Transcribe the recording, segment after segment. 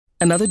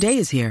Another day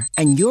is here,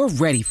 and you're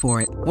ready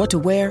for it. What to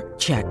wear?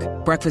 Check.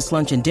 Breakfast,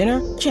 lunch, and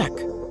dinner? Check.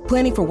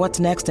 Planning for what's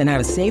next and how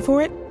to save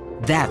for it?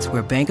 That's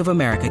where Bank of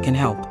America can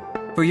help.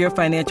 For your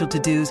financial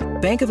to-dos,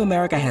 Bank of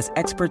America has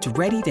experts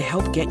ready to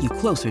help get you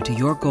closer to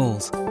your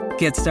goals.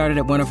 Get started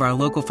at one of our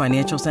local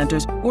financial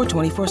centers or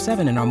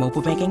 24/7 in our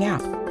mobile banking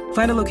app.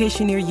 Find a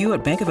location near you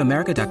at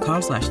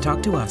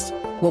bankofamerica.com/talktous.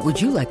 What would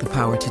you like the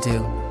power to do?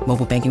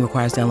 Mobile banking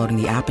requires downloading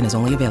the app and is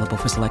only available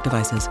for select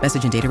devices.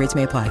 Message and data rates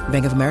may apply.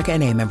 Bank of America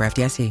N.A., member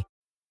FDIC.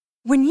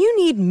 When you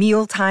need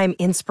mealtime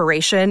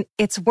inspiration,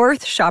 it's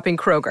worth shopping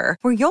Kroger,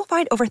 where you'll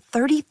find over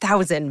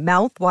 30,000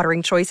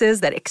 mouth-watering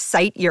choices that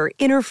excite your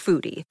inner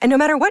foodie. And no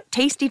matter what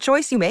tasty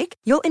choice you make,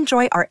 you'll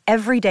enjoy our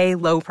everyday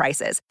low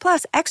prices,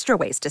 plus extra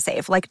ways to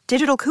save, like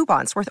digital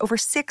coupons worth over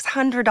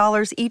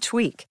 $600 each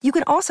week. You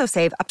can also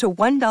save up to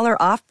 $1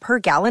 off per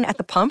gallon at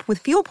the pump with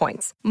fuel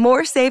points.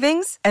 More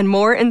savings and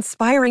more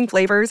inspiring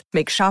flavors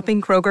make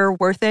shopping Kroger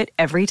worth it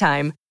every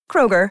time.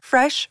 Kroger,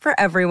 fresh for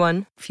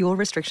everyone. Fuel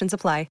restrictions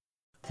apply.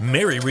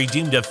 Mary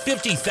redeemed a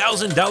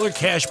 $50,000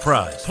 cash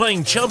prize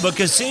playing Chumba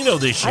Casino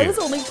this year. I was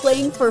only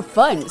playing for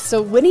fun,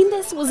 so winning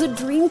this was a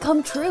dream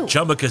come true.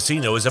 Chumba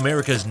Casino is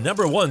America's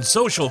 #1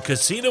 social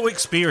casino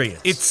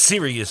experience. It's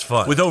serious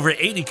fun. With over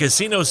 80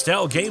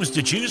 casino-style games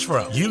to choose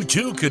from, you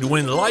too could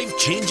win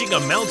life-changing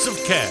amounts of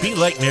cash. Be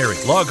like Mary.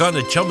 Log on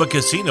to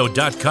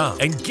ChumbaCasino.com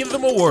and give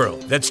them a whirl.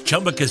 That's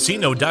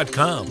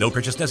ChumbaCasino.com. No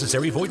purchase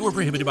necessary. Void or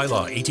prohibited by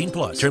law.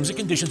 18+. Terms and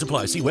conditions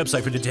apply. See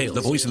website for details.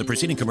 The voice in the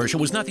preceding commercial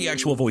was not the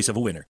actual voice of a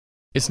winner.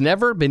 It's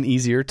never been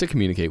easier to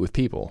communicate with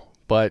people,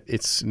 but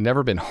it's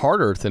never been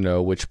harder to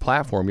know which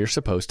platform you're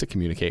supposed to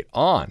communicate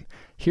on.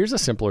 Here's a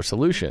simpler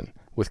solution.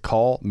 With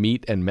call,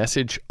 meet, and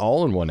message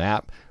all in one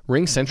app,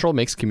 RingCentral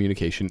makes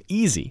communication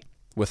easy.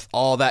 With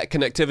all that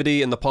connectivity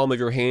in the palm of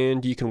your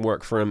hand, you can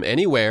work from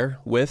anywhere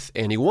with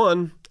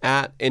anyone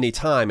at any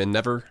time and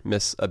never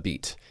miss a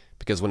beat.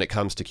 Because when it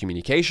comes to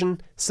communication,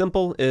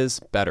 simple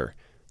is better.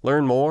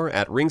 Learn more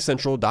at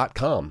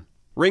ringcentral.com.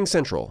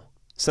 RingCentral.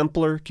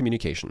 Simpler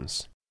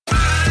communications.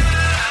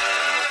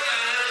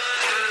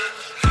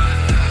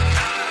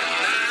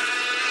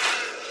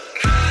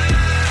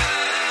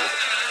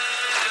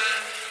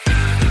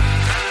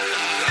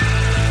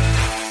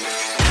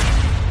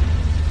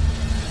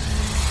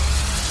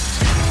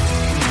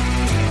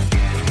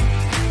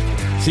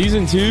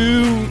 Season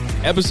 2,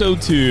 Episode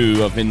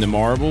 2 of In the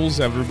Marbles.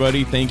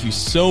 Everybody, thank you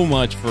so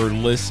much for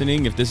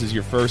listening. If this is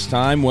your first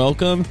time,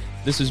 welcome.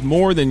 This is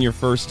more than your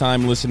first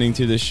time listening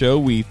to this show.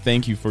 We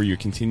thank you for your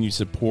continued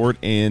support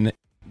and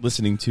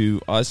listening to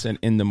us and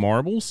In the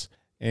Marbles.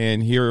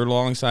 And here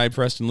alongside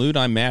Preston Lude,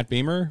 I'm Matt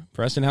Beamer.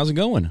 Preston, how's it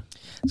going?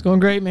 It's going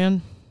great,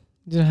 man.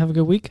 Did you have a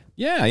good week?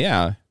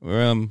 Yeah.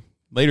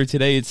 Later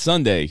today, it's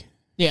Sunday.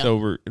 Yeah. So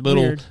we're a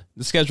little, weird.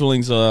 The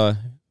scheduling's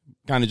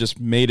kind of just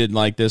made it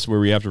like this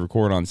where we have to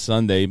record on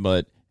Sunday,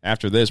 but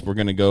after this I'm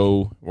going to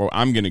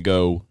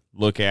go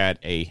look at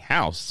a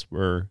house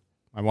where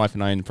my wife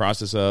and I are in the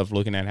process of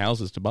looking at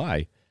houses to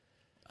buy.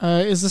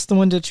 Is this the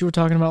one that you were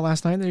talking about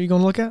last night that you're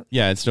going to look at?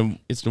 Yeah, it's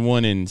the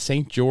one in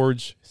St.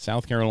 George,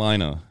 South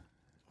Carolina.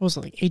 What was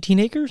it, like 18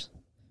 acres?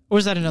 Or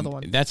is that another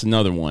one? That's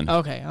another one.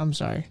 Okay, I'm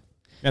sorry.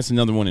 That's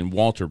another one in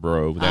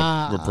Walterboro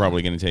that we're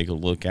probably going to take a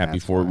look at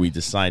before we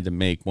decide to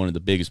make one of the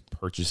biggest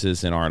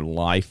purchases in our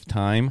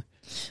lifetime.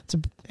 That's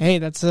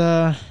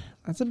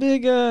a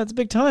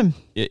big time.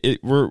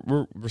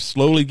 We're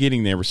slowly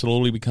getting there. We're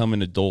slowly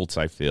becoming adults,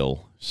 I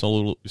feel.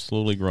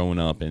 Slowly growing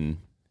up and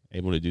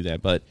able to do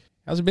that. But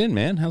how's it been,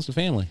 man? How's the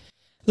family?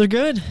 They're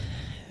good.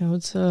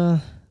 It's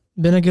been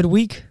a good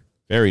week.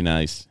 Very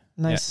nice.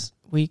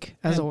 Week,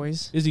 as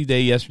always. Busy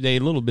day yesterday. A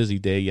little busy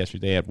day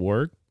yesterday at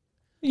work.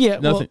 Yeah.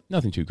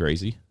 Nothing too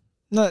crazy.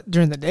 Not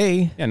during the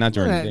day. Yeah, not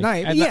during the day.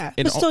 Night.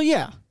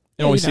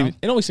 It always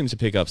seems to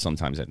pick up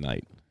sometimes at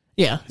night.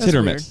 Yeah, it's hit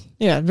or miss.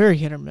 Yeah, very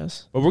hit or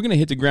miss. But we're going to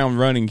hit the ground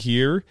running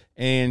here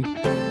and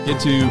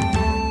get to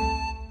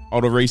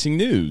auto racing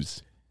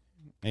news.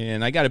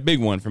 And I got a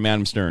big one from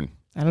Adam Stern.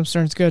 Adam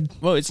Stern's good.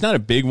 Well, it's not a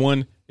big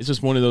one. It's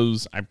just one of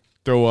those, I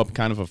throw up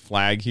kind of a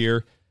flag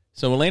here.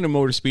 So Atlanta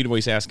Motor Speedway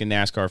is asking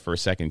NASCAR for a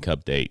second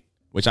Cup date,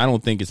 which I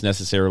don't think is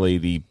necessarily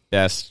the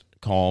best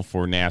call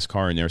for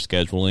NASCAR in their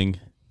scheduling.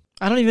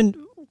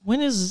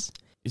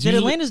 Did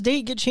Atlanta's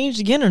date get changed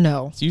again or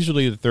no? It's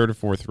usually the third or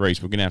fourth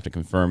race. We're going to have to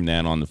confirm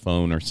that on the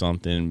phone or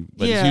something.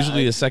 But it's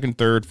usually the second,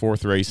 third,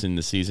 fourth race in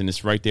the season.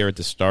 It's right there at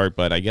the start.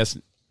 But I guess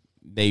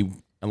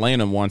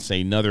Atlanta wants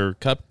another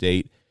Cup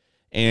date.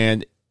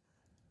 And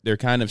they're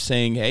kind of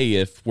saying, hey,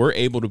 if we're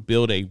able to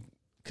build a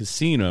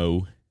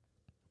casino,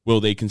 will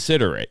they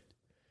consider it?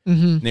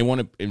 Mm-hmm. And they want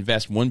to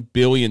invest $1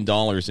 billion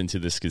into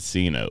this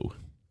casino.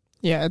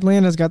 Yeah,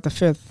 Atlanta's got the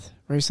fifth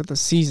race of the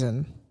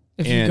season.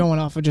 If you're going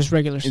off of just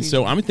regular season. And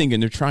so I'm thinking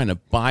they're trying to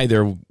buy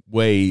their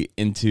way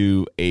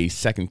into a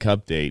second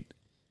Cup date.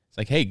 It's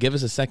like, hey, give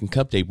us a second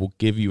Cup date. We'll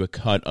give you a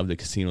cut of the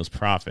casino's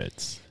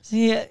profits.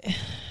 Yeah,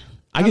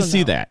 I can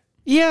see that.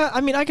 Yeah,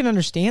 I mean, I can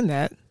understand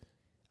that.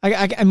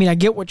 I mean, I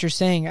get what you're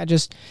saying.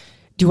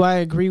 Do I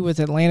agree with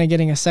Atlanta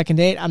getting a second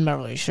date? I'm not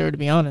really sure, to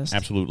be honest.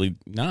 Absolutely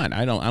not.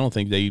 I don't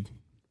think they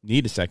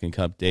need a second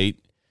cup date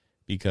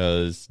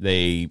because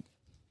a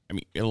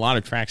lot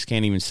of tracks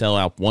can't even sell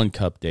out one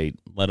cup date,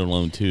 let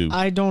alone two.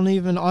 I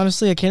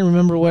can't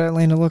remember what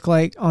Atlanta looked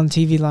like on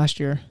TV last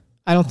year.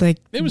 I don't think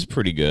it was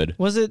pretty good.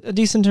 Was it a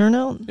decent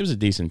turnout? It was a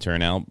decent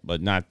turnout,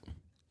 but not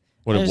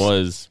what it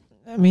was.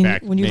 I mean,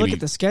 when you look at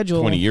the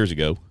schedule 20 years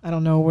ago, I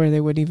don't know where they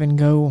would even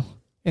go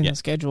in the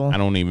schedule. I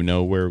don't even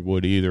know where it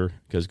would either,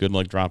 because good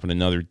luck dropping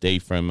another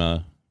date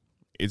from.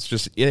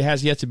 It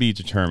has yet to be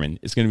determined.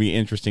 It's going to be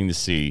interesting to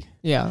see.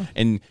 Yeah,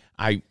 and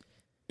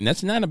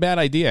that's not a bad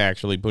idea,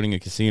 actually, putting a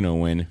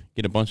casino in,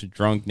 get a bunch of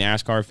drunk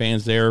NASCAR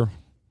fans there,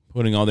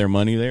 putting all their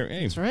money there.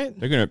 Hey, that's right.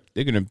 They're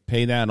gonna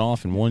pay that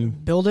off in one.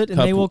 Build it, and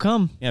they will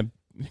come. Yeah,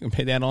 they're gonna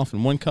pay that off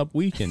in one cup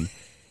weekend.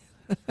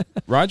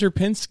 Roger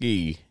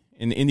Penske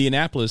in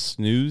Indianapolis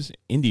news,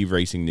 Indy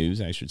racing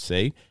news, I should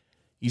say.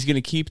 He's going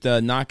to keep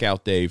the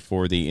knockout day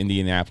for the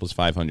Indianapolis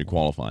 500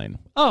 qualifying.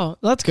 Oh,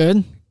 that's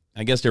good.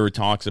 I guess there were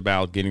talks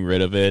about getting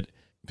rid of it.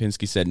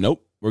 Penske said,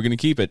 nope, we're going to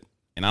keep it.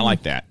 And I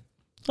like that.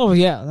 Oh,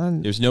 yeah.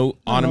 There's no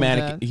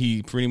automatic.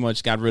 He pretty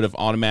much got rid of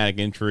automatic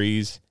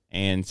entries,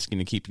 and it's going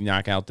to keep the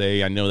knockout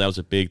day. I know that was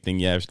a big thing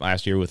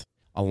last year with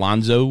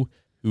Alonso,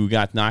 who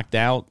got knocked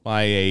out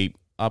by a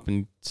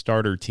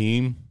up-and-starter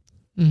team.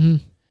 Mm-hmm.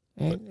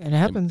 It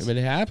happens. But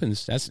it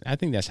happens. I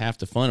think that's half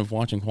the fun of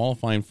watching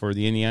qualifying for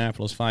the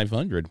Indianapolis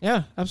 500.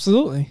 Yeah,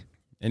 absolutely.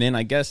 And then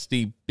I guess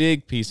the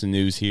big piece of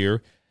news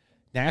here,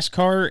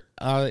 NASCAR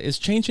is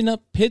changing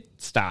up pit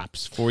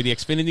stops for the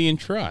Xfinity and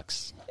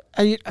trucks.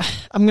 I'm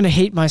going to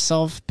hate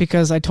myself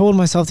because I told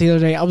myself the other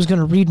day I was going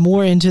to read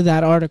more into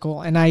that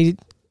article, and I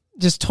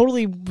just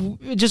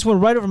it just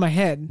went right over my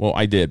head. Well,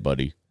 I did,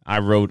 buddy. I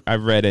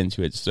read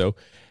into it. So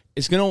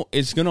it's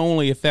gonna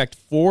only affect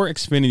 4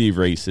 Xfinity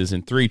races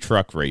and 3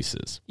 truck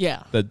races.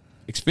 Yeah. The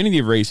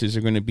Xfinity races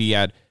are going to be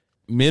at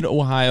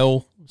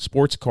Mid-Ohio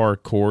Sports Car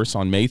Course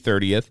on May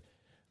 30th,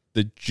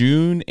 the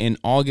June and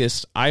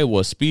August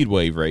Iowa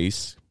Speedway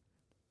race,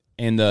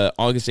 and the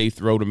August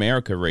 8th Road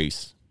America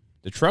race.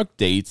 The truck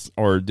dates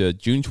are the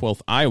June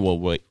 12th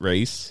Iowa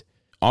race,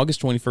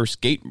 August 21st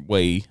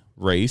Gateway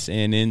race,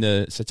 and in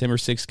the September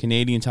 6th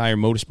Canadian Tire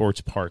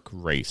Motorsports Park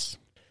race.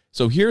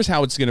 So here's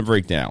how it's going to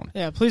break down.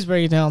 Yeah, please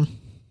break it down.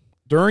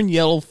 During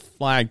yellow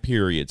flag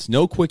periods,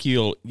 no quickie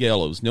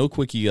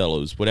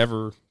yellows,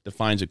 whatever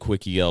defines a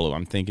quickie yellow.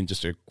 I'm thinking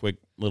just a quick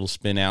little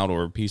spin out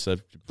or a piece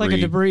of debris. Like a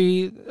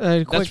debris,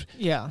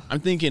 yeah. I'm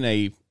thinking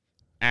a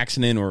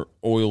accident or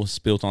oil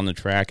spilt on the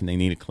track and they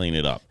need to clean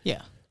it up.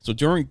 Yeah. So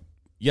during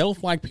yellow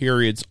flag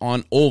periods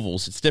on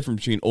ovals, it's different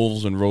between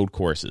ovals and road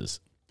courses.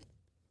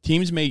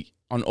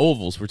 On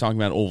ovals, we're talking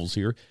about ovals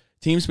here,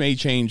 teams may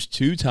change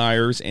 2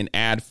 tires and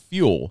add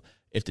fuel.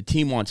 If the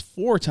team wants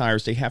 4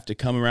 tires, they have to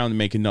come around and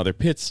make another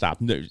pit stop.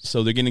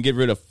 So they're going to get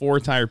rid of 4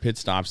 tire pit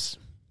stops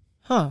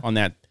on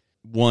that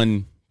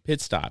one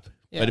pit stop.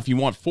 Yeah. But if you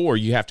want 4,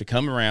 you have to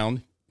come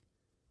around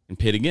and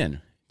pit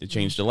again to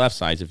change the left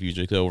sides if you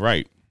just go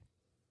right,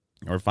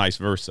 or vice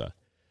versa.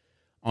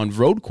 On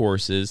road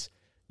courses,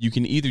 you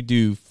can either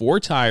do 4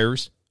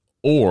 tires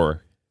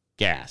or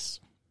gas.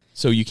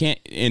 So you can't,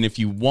 and if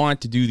you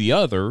want to do the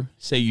other,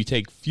 say you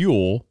take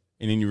fuel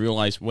and then you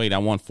realize, wait, I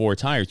want 4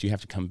 tires, you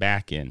have to come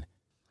back in.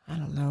 I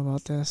don't know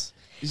about this.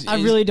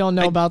 I really don't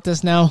know about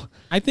this now.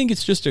 I think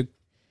it's just a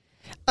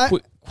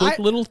quick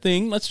little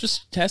thing. Let's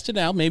just test it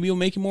out. Maybe it'll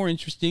make it more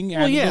interesting,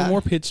 add a little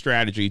more pit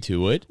strategy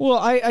to it. Well,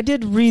 I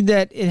did read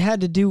that it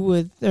had to do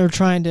with they're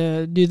trying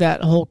to do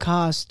that whole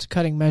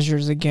cost-cutting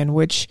measures again,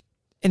 which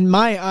in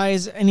my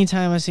eyes,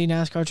 anytime I see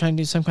NASCAR trying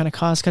to do some kind of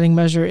cost-cutting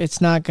measure,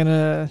 it's not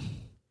gonna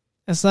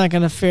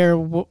fare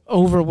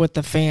over with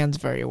the fans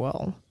very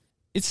well.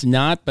 It's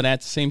not, but at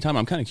the same time,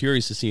 I'm kind of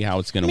curious to see how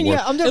it's going to work.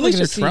 Yeah, I'm at least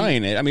they're see.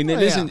 trying it. I mean,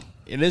 it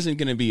isn't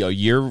going to be a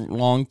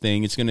year-long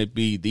thing. It's going to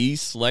be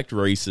these select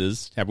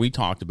races that we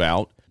talked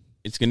about.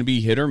 It's going to be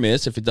hit or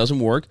miss. If it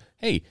doesn't work,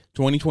 hey,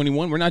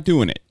 2021, we're not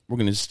doing it. We're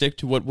going to stick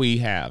to what we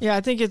have. Yeah,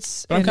 I think it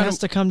has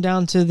to come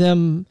down to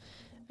them.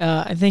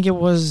 I think it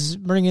was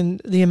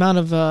bringing the amount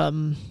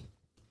of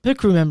pit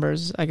crew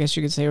members, I guess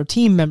you could say, or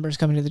team members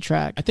coming to the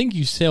track. I think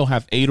you still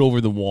have 8 over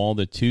the wall,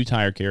 the 2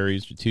 tire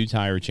carriers, the 2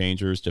 tire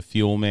changers, the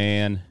fuel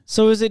man.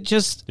 So is it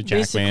just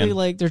basically man.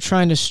 like they're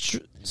trying to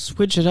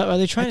switch it up? Are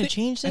they trying to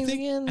change things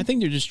again? I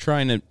think they're just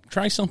trying to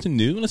try something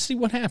new. Let's see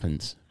what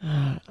happens.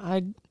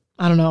 I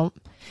don't know.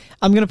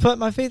 I'm going to put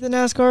my faith in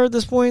NASCAR at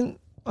this point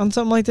on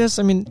something like this.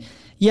 I mean,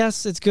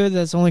 yes, it's good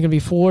that it's only going to be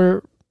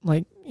 4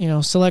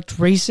 select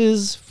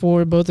races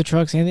for both the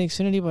trucks and the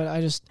Xfinity, but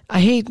I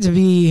hate to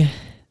be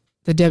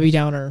the Debbie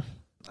Downer.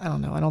 I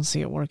don't know. I don't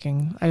see it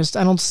working. I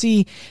don't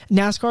see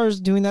NASCAR is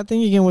doing that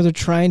thing again where they're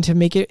trying to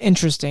make it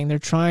interesting. They're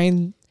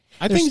trying.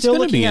 I think it's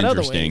going to be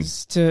interesting.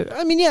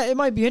 It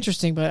might be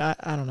interesting, but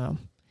I don't know.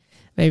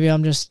 Maybe I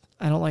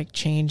don't like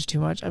change too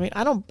much. I mean,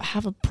 I don't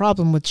have a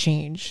problem with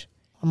change.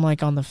 I'm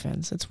like on the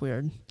fence. It's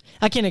weird.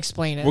 I can't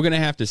explain it. We're going to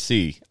have to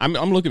see. I'm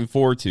looking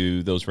forward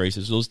to those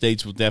races. Those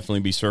dates will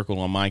definitely be circled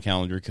on my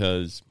calendar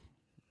because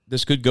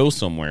this could go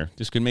somewhere.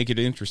 This could make it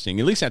interesting,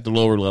 at least at the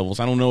lower levels.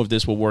 I don't know if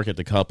this will work at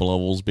the cup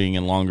levels, being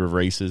in longer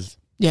races.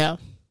 Yeah.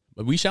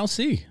 but we shall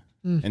see.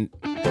 And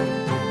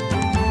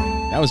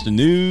that was the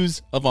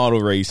news of auto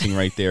racing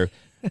right there.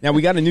 Now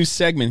we got a new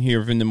segment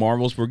here in the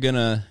Marvels. We're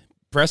gonna,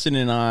 Preston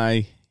and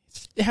I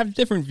have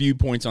different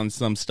viewpoints on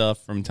some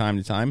stuff from time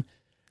to time.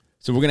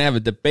 So we're gonna have a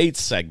debate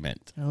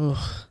segment.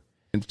 Oh.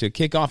 And to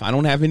kick off, I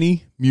don't have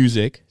any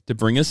music to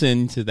bring us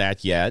into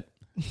that yet.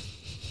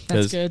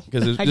 That's good.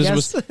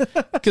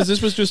 Because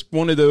this was just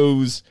one of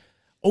those,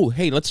 oh,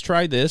 hey, let's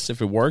try this.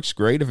 If it works,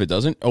 great. If it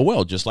doesn't, oh,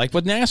 well, just like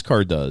what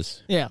NASCAR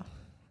does. Yeah.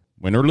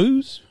 Win or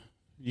lose,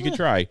 you can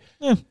try.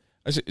 Yeah.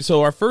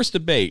 So our first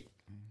debate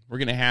we're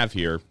going to have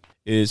here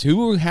is who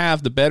will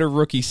have the better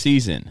rookie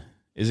season?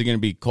 Is it going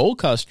to be Cole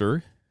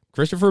Custer,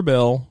 Christopher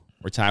Bell,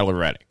 or Tyler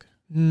Reddick?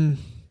 I'm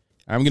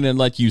going to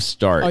let you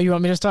start. Oh, you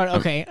want me to start?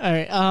 Okay. All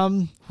right.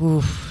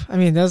 I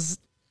mean,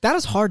 that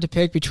is hard to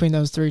pick between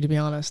those three, to be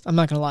honest. I'm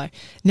not going to lie.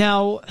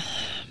 Now,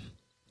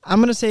 I'm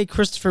going to say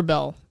Christopher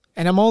Bell.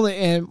 And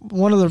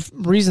one of the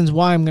reasons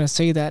why I'm going to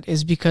say that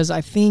is because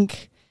I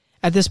think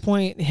at this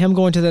point, him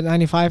going to that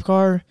 95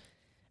 car,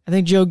 I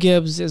think Joe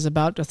Gibbs is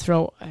about to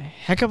throw a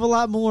heck of a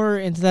lot more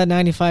into that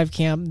 95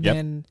 camp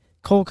than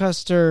Cole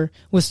Custer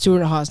with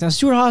Stuart Haas. Now,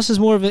 Stuart Haas is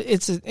more of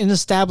it's an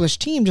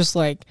established team, just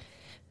like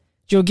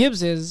Joe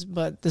Gibbs is,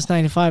 but this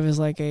 95 is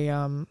like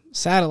a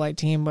satellite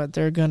team, but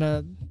they're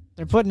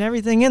putting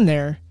everything in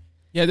there.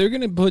 Yeah, they're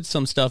going to put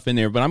some stuff in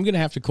there, but I'm going to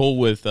have to go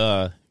with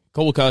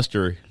Cole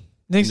Custer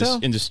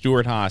into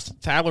Stuart Haas.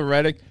 Tyler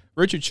Reddick,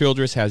 Richard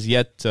Childress has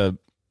yet to...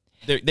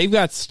 They've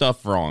got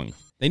stuff wrong.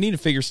 They need to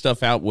figure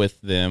stuff out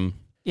with them.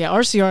 Yeah,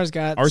 RCR's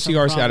got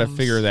to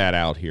figure that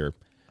out here.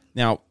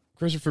 Now,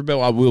 Christopher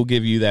Bell, I will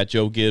give you that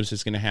Joe Gibbs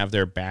is going to have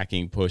their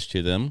backing pushed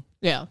to them.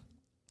 Yeah.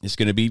 It's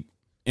going to be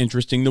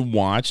interesting to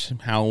watch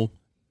how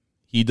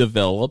he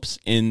develops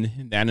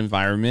in that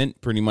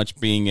environment, pretty much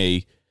being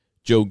a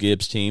Joe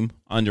Gibbs team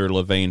under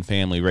Levain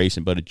Family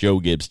Racing, but a Joe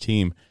Gibbs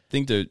team. I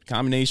think the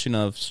combination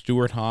of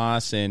Stuart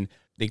Haas and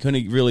they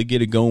couldn't really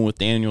get it going with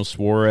Daniel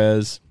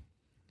Suarez.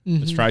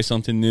 Let's try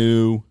something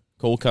new.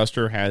 Cole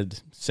Custer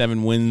had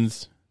 7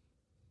 wins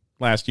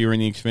last year in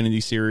the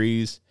Xfinity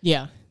Series.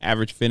 Yeah.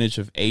 Average finish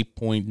of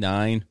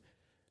 8.9.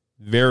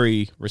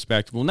 Very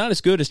respectable. Not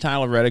as good as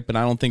Tyler Reddick, but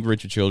I don't think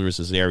Richard Childress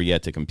is there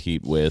yet to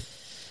compete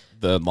with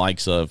the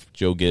likes of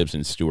Joe Gibbs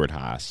and Stuart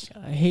Haas.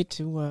 I hate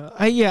to.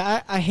 I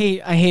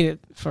hate it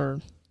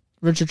for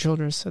Richard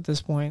Childress at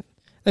this point.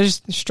 They're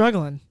just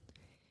struggling.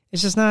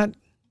 It's just not.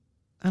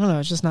 I don't know.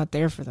 It's just not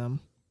there for them.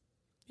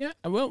 Yeah.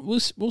 Well,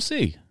 we'll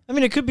see. I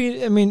mean, it could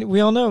be. I mean,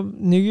 we all know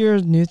New Year,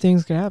 new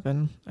things could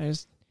happen.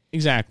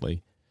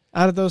 Exactly.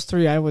 Out of those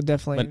three, I would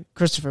definitely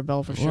Christopher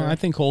Bell for sure. Well, I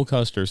think Cole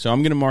Custer. So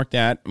I'm going to mark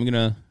that. I'm going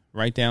to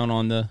write down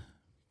on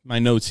my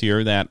notes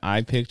here that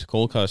I picked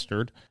Cole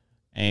Custer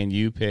and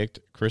you picked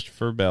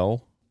Christopher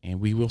Bell, and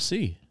we will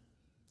see.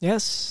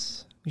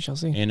 Yes, we shall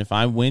see. And if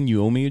I win,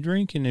 you owe me a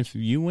drink, and if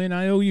you win,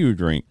 I owe you a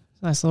drink.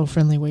 Nice little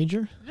friendly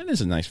wager. That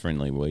is a nice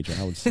friendly wager,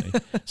 I would say.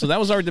 So that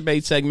was our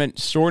debate segment.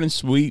 Short and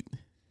sweet.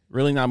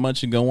 Really not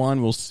much to go on.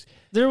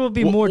 There will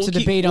be more to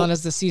debate on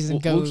as the season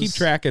goes. We'll keep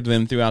track of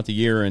them throughout the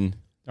year and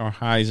our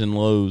highs and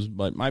lows.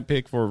 But my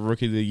pick for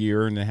Rookie of the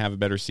Year and to have a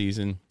better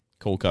season,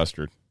 Cole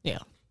Custer. Yeah.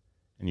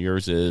 And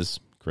yours is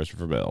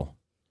Christopher Bell.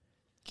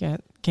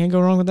 Can't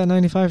go wrong with that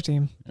 95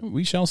 team.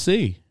 We shall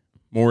see.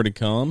 More to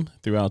come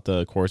throughout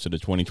the course of the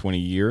 2020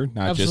 year.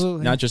 Not just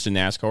in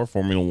NASCAR,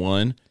 Formula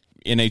One,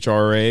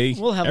 NHRA.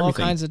 We'll have all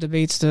kinds of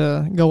debates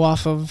to go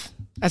off of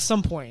at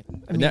some point.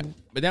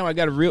 But now I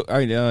got a real. All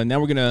right, now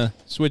we're gonna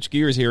switch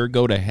gears here.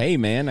 Go to Hey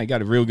Man. I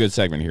got a real good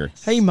segment here.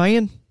 Hey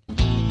Man.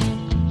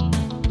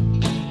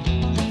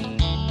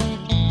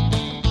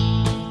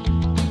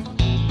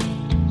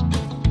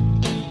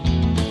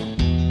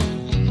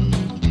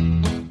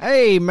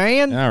 Hey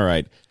Man. All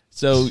right.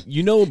 So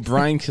you know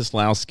Brian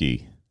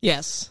Keselowski.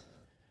 Yes.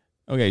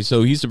 Okay,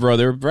 so he's the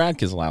brother of Brad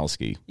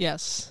Keselowski.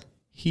 Yes.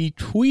 He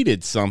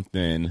tweeted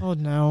something. Oh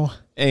no.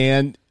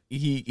 And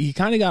he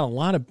kind of got a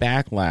lot of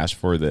backlash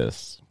for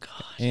this.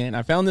 Gosh. And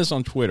I found this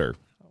on Twitter.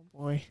 Oh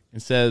boy.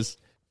 It says,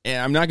 and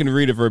I'm not going to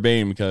read it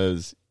verbatim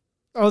because...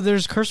 Oh,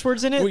 there's curse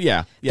words in it? Well,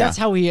 yeah. That's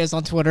how he is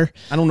on Twitter.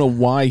 I don't know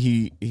why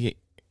he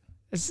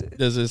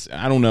does this.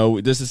 I don't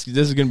know. This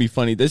is going to be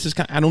funny.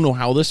 I don't know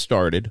how this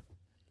started.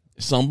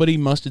 Somebody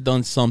must have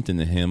done something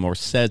to him or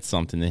said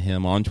something to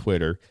him on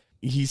Twitter.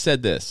 He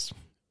said this: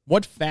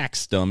 "What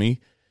facts, dummy?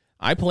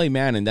 I play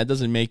Madden. That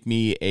doesn't make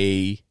me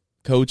a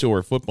coach or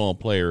a football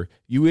player.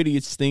 You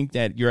idiots think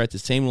that you're at the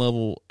same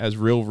level as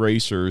real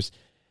racers,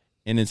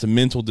 and it's a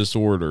mental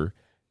disorder.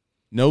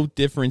 No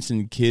difference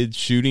in kids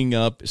shooting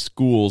up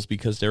schools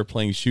because they're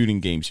playing shooting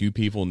games. You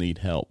people need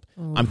help."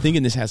 Ooh. I'm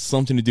thinking this has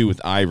something to do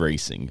with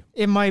iRacing.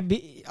 It might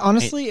be.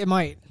 Honestly, it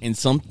might. And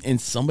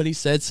somebody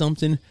said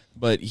something,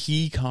 but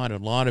he caught a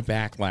lot of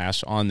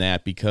backlash on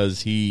that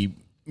because he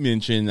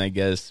mentioned, I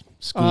guess,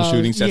 school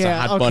shootings. That's a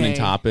hot button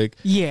topic.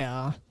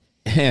 Yeah.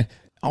 And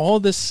all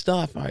this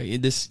stuff.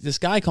 This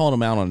guy called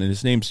him out on it.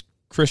 His name's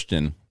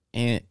Christian.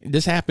 And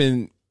this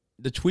happened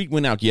the tweet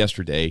went out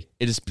yesterday.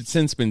 It has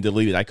since been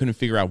deleted. I couldn't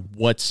figure out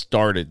what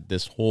started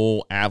this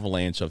whole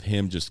avalanche of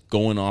him just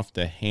going off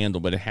the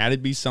handle, but it had to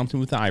be something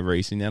with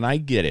iRacing, and I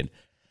get it.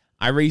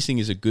 iRacing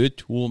is a good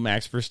tool.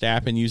 Max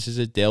Verstappen uses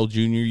it. Dale Jr.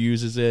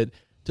 uses it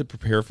to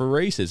prepare for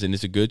races, and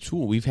it's a good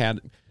tool. We've had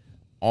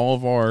all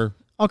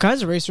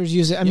kinds of racers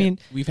use it. I mean,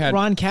 we've had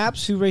Ron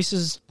Capps, who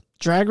races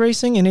drag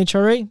racing in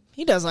HRA,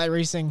 he does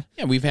iRacing.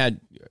 Yeah, we've had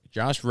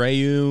Josh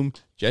Rayum,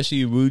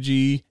 Jesse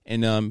Iwuji,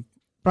 and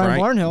Brian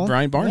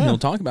Barnhill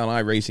talk about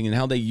iRacing and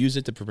how they use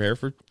it to prepare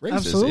for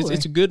races. Absolutely.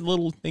 It's a good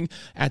little thing.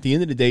 At the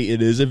end of the day,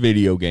 it is a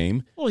video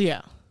game. Well,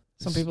 yeah.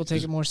 Some people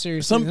take it more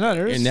seriously than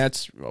others. And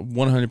that's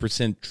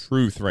 100%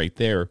 truth right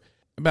there.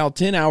 About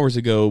 10 hours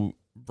ago,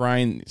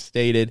 Brian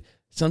stated,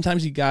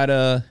 sometimes you got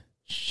to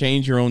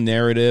change your own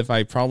narrative.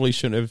 I probably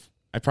should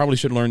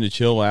learn to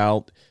chill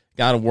out.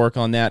 Got to work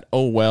on that.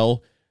 Oh,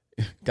 well,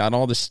 got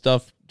all this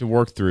stuff to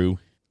work through.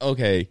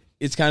 Okay.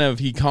 It's kind of,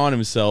 he caught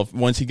himself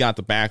once he got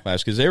the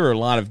backlash, because there were a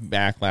lot of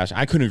backlash.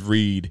 I couldn't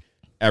read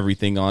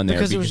everything on there.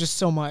 Because it was just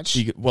so much.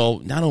 Well,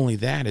 not only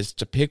that, is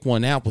to pick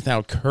one out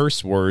without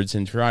curse words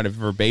and try to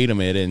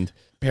verbatim it and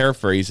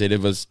paraphrase it. It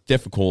was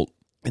difficult.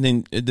 And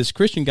then this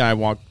Christian guy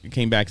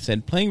came back and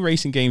said, playing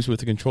racing games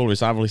with the controller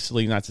is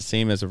obviously not the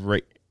same as a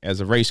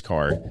race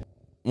car.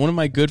 One of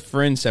my good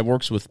friends that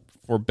works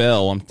for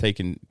Bell, I'm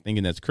thinking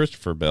that's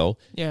Christopher Bell,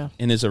 yeah,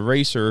 and is a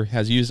racer,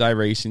 has used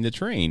iRacing to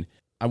train.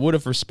 I would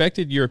have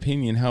respected your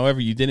opinion. However,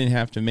 you didn't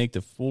have to make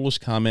the foolish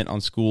comment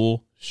on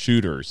school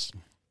shooters.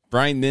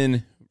 Brian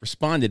then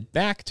responded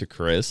back to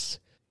Chris,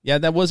 yeah,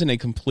 that wasn't a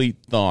complete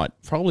thought.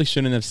 Probably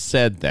shouldn't have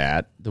said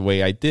that the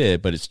way I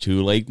did, but it's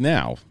too late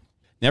now.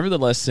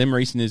 Nevertheless, sim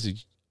racing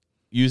is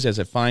used as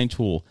a fine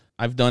tool.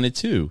 I've done it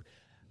too.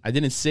 I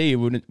didn't say it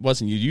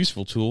wasn't a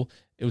useful tool.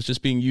 It was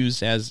just being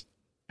used as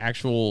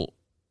actual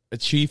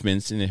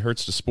achievements, and it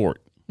hurts the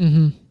sport.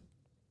 Mm-hmm.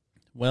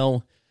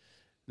 Well,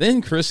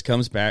 then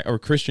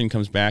Christian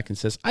comes back and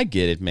says, I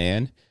get it,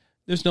 man.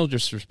 There's no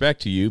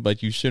disrespect to you,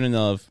 but you shouldn't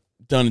have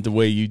done it the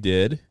way you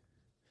did.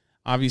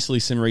 Obviously,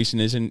 sim racing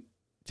isn't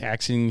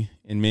taxing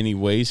in many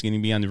ways,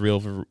 getting beyond the real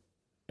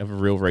of a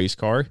real race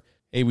car.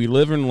 Hey, we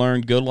live and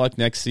learn. Good luck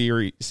next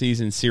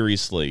season,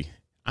 seriously.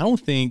 I don't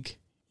think,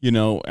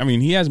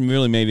 he hasn't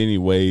really made any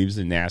waves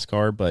in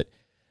NASCAR, but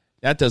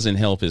that doesn't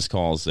help his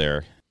cause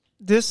there.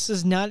 This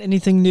is not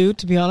anything new,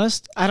 to be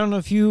honest. I don't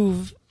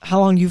know how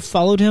long you've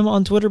followed him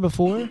on Twitter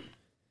before,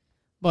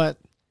 but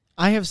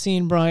I have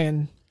seen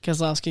Brian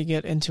Keselowski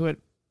get into it.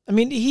 I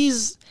mean,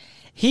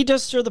 he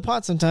does stir the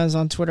pot sometimes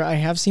on Twitter. I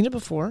have seen it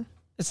before.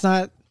 It's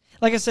not,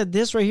 like I said,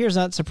 this right here is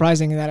not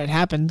surprising that it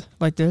happened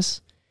like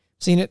this.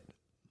 Seen it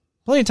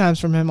plenty of times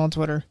from him on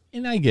Twitter.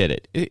 And I get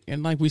it.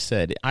 And like we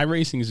said,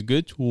 iRacing is a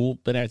good tool,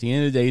 but at the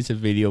end of the day, it's a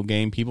video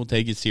game. People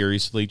take it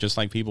seriously, just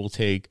like people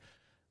take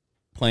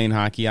playing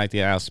hockey at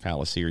the Ice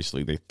Palace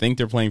seriously. They think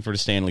they're playing for the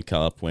Stanley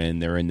Cup when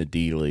they're in the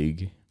D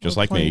League, just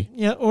like me.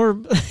 Yeah,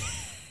 or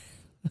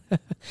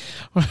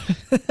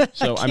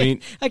so I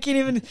can't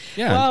even.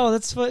 Yeah. Wow,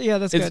 that's good.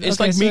 It's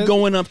like me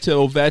going up to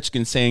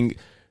Ovechkin saying,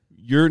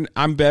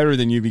 I'm better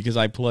than you because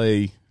I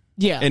play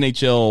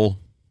NHL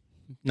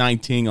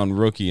 19 on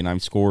rookie and I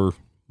score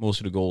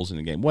most of the goals in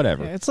the game.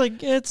 Whatever. Yeah, it's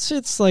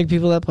like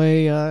people that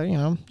play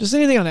just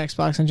anything on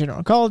Xbox in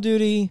general. Call of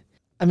Duty.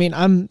 I mean,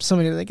 I'm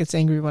somebody that gets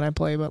angry when I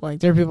play, but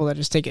like there are people that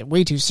just take it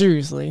way too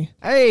seriously.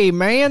 Hey,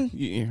 man,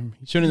 you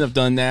shouldn't have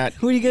done that.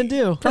 What are you gonna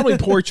do? Probably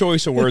poor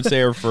choice of words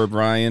there for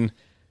Brian.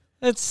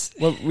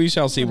 Well, we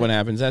shall see what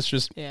happens. That's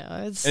just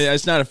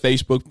it's not a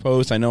Facebook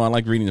post. I know I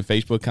like reading the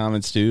Facebook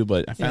comments too,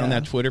 but I found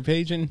that Twitter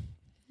page and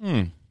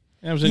that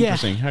was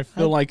interesting. I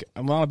feel like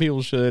a lot of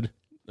people should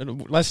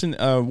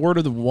word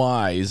of the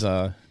wise.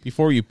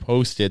 Before you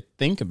post it,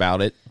 think about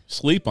it,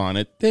 sleep on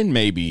it, then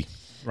maybe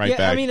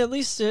back. I mean, at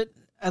least it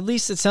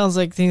sounds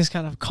like things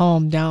kind of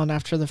calmed down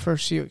after the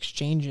first few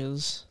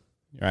exchanges.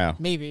 Yeah.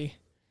 Maybe.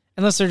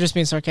 Unless they're just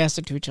being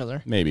sarcastic to each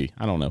other. Maybe.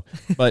 I don't know.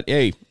 But,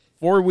 hey,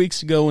 4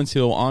 weeks ago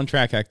until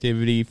on-track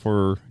activity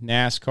for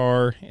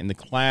NASCAR and the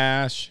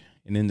Clash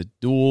and then the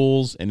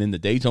duels and then the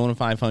Daytona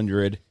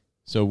 500.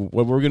 So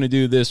what we're going to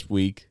do this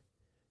week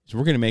is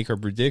we're going to make our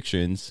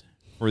predictions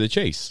for the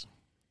chase.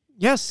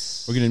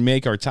 Yes. We're going to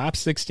make our top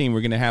 16.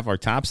 We're going to have our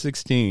top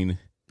 16.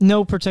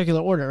 No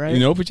particular order, right?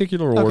 No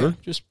particular order. Okay.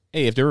 Just,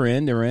 hey, if they're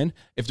in, they're in.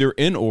 If they're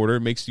in order,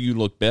 it makes you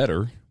look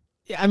better.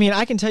 I mean,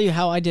 I can tell you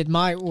how I did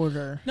my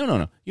order.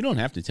 No. You don't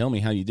have to tell me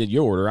how you did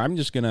your order. I'm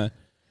just going to,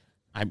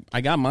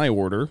 I got my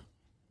order,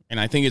 and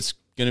I think it's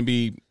going to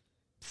be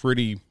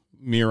pretty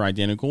near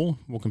identical.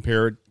 We'll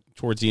compare it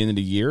towards the end of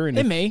the year. And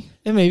it may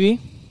be.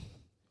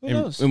 Who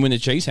knows? And when the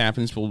chase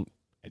happens, we'll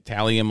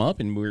tally them up,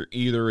 and we're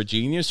either a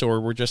genius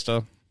or we're just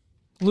a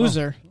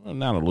loser. Well,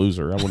 not a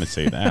loser. I wouldn't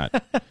say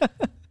that.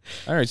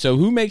 All right, so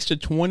who makes the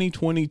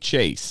 2020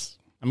 chase?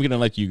 I'm going to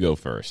let you go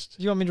first.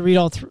 Do you want me to read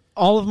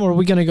all of them, or are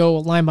we going to go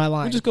line by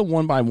line? We'll just go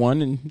one by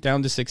one and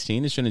down to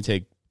 16. It shouldn't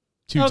take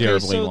too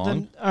terribly long.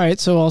 Then, all right,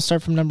 so I'll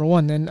start from number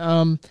 1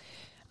 then.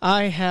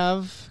 I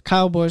have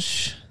Kyle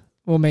Busch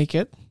will make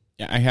it.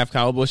 Yeah, I have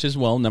Kyle Busch as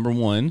well, number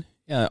 1.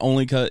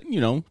 only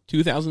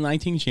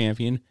 2019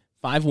 champion,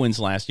 5 wins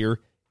last year,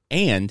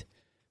 and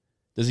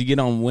does he get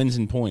on wins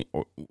and point?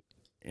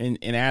 And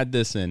add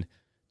this in.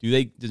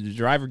 Does the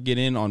driver get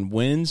in on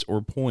wins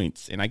or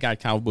points? And I got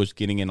Kyle Busch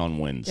getting in on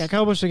wins. Yeah,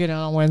 Kyle Busch will get in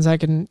on wins. I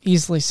can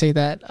easily say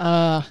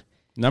that.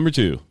 Number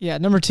 2. Yeah,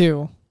 number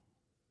 2.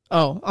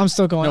 Oh, I'm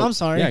still going. No, I'm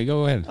sorry. Yeah,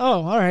 go ahead.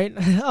 Oh, all right.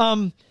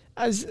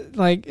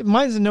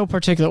 Mine's in no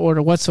particular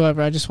order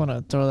whatsoever. I just want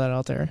to throw that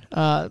out there.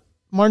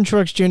 Martin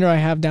Truex Jr. I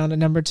have down to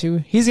number 2.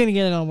 He's going to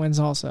get in on wins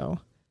also.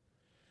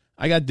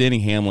 I got Denny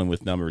Hamlin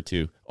with number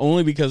 2,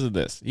 only because of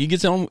this. He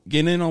getting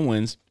in on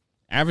wins.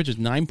 Average is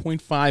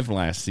 9.5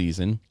 last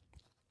season.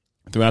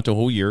 Throughout the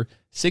whole year,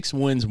 6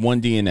 wins,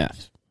 1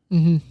 DNF.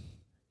 Mm-hmm.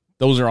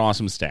 Those are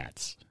awesome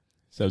stats.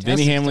 So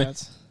Denny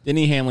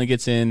Hamlin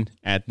gets in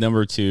at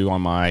number 2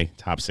 on my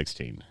top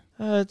 16.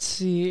 Let's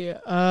see.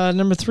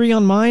 Number 3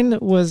 on mine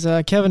was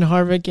Kevin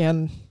Harvick,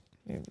 and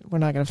we're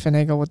not going to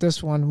finagle with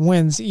this one.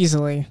 Wins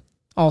easily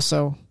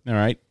also. All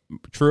right.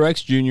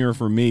 Truex Jr.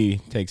 for me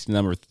takes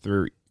number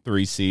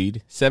 3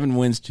 seed. 7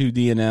 wins, 2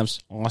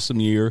 DNFs. Awesome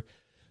year.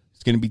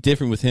 It's going to be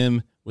different with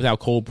him without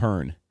Cole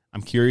Pearn.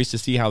 I'm curious to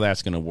see how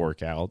that's going to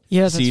work out.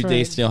 Yeah, that's see if right.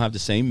 they still have the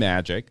same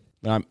magic.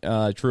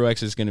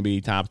 Truex is going to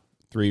be top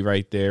 3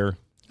 right there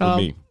for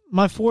me.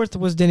 My 4th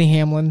was Denny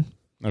Hamlin.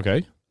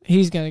 Okay.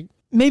 He's going to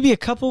maybe a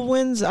couple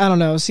wins. I don't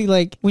know. See,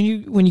 like when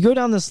you go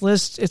down this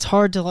list, it's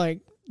hard to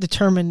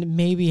determine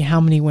maybe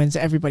how many wins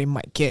everybody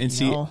might get. And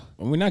see,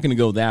 we're not going to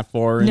go that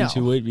far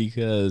into it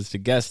because to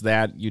guess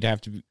that you'd have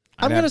to.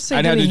 I'd have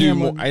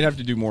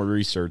to do more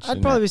research.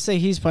 I'd probably say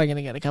he's probably going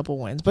to get a couple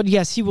wins, but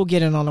yes, he will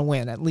get in on a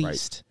win at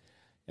least. Right.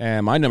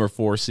 And my number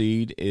 4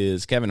 seed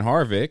is Kevin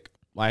Harvick.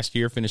 Last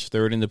year finished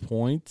 3rd in the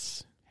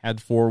points.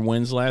 Had 4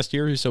 wins last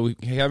year, so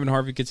Kevin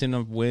Harvick gets in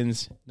on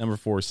wins. Number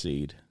 4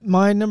 seed.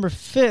 My number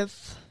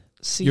 5th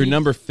seed. Your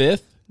number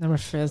 5th? Number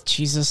 5th.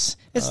 Jesus,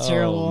 it's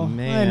terrible.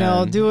 Man. I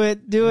know. Do it.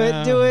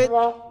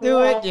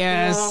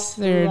 Yes,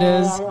 there it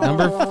is.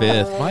 Number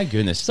 5th. My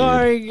goodness.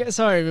 Sorry,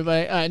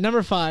 everybody. All right,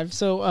 number 5.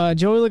 So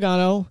Joey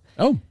Logano.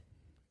 Oh,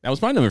 that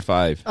was my number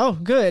 5. Oh,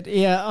 good.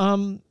 Yeah.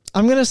 I'm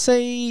gonna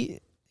say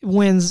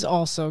wins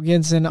also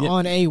gets in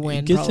on a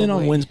win. Gets in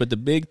on wins, but the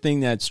big thing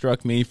that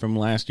struck me from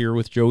last year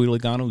with Joey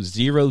Logano,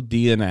 0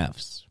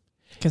 DNFs.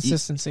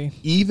 Consistency.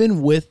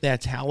 Even with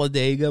that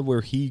Talladega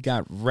where he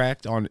got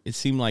wrecked on, it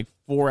seemed like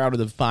 4 out of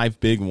the 5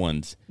 big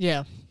ones.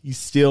 Yeah. He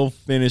still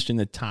finished in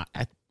the top.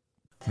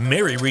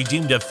 Mary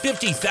redeemed a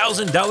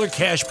 $50,000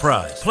 cash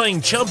prize playing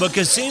Chumba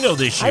Casino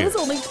this year. I was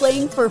only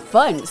playing for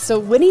fun, so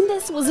winning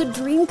this was a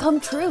dream come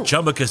true.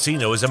 Chumba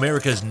Casino is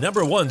America's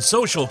 #1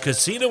 social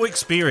casino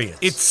experience.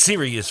 It's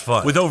serious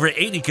fun. With over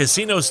 80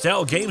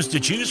 casino-style games to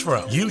choose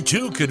from, you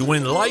too could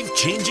win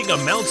life-changing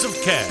amounts of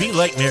cash. Be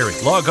like Mary.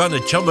 Log on to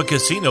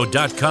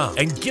ChumbaCasino.com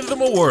and give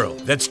them a whirl.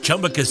 That's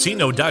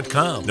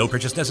ChumbaCasino.com. No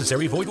purchase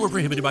necessary. Void or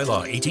prohibited by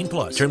law.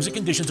 18+. Terms and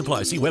conditions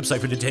apply. See website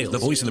for details. The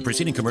voice in the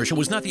preceding commercial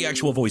was not the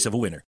actual voice of a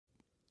winner.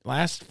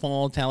 Last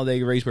fall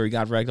Talladega race where he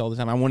got wrecked all the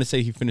time, I want to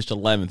say he finished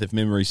 11th, if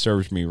memory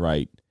serves me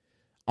right,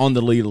 on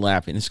the lead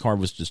lap, and his car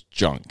was just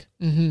junk.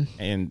 Mm-hmm.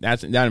 And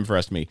that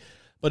impressed me.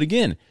 But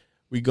again,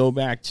 we go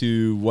back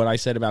to what I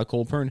said about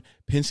Cole Pearn.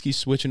 Penske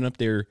switching up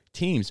their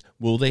teams.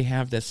 Will they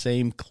have that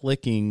same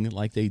clicking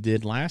like they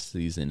did last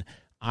season?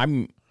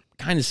 I'm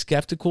kind of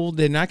skeptical.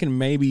 They're not going to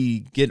maybe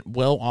get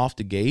well off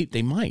the gate.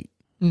 They might.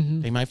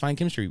 Mm-hmm. They might find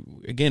chemistry.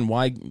 Again,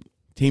 why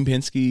Team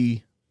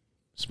Penske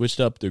switched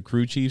up their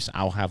crew chiefs,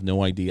 I'll have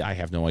no idea. I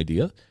have no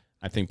idea.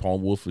 I think Paul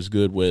Wolf was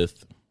good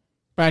with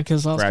Brad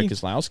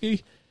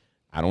Keselowski.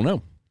 I don't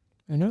know.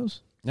 Who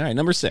knows? All right,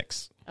 number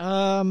 6.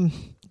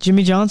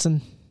 Jimmy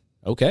Johnson.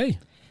 Okay.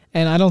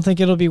 And I don't think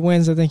it'll be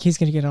wins. I think he's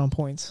going to get on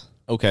points.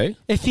 Okay.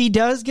 If he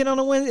does get on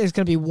a win, it's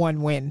going to be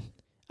 1 win.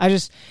 I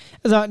just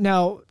thought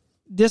now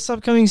this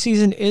upcoming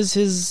season is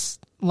his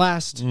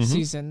last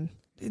season.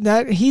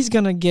 That he's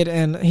gonna get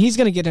in. He's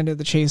gonna get into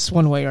the chase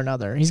one way or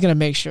another. He's gonna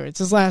make sure it's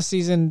his last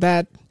season.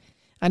 That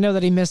I know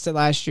that he missed it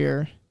last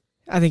year.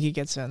 I think he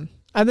gets in.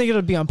 I think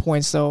it'll be on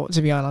points, though.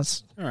 To be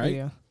honest. All right.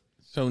 Yeah.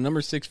 So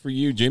number 6 for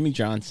you, Jimmy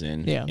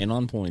Johnson. Yeah. And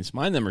on points.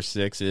 My number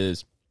 6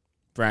 is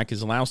Brad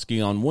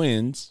Keselowski on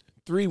wins.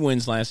 3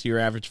 wins last year.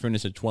 Average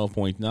finish at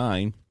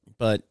 12.9.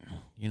 But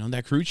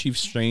that crew chief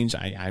strange.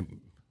 I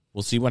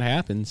we'll see what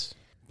happens.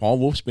 Paul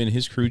Wolf's been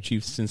his crew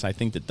chief since I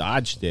think the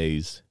Dodge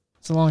days.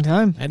 It's a long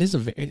time. That is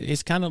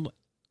it's kind of,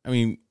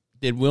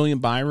 did William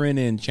Byron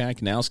and Chad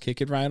Knaus kick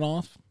it right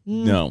off?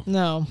 No.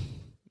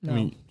 I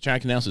mean,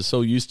 Chad Knaus is so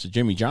used to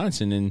Jimmy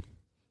Johnson, and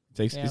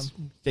it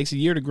takes a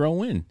year to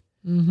grow in.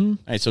 Mm-hmm. All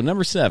right, so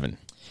number 7.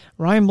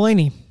 Ryan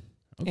Blaney.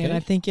 Okay. And I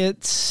think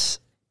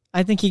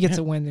he gets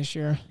a win this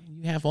year.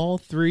 You have all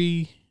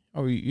 3,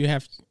 or you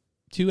have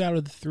 2 out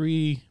of the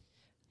 3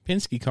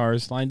 Penske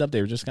cars lined up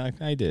there, just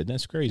like I did.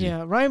 That's crazy.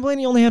 Yeah, Ryan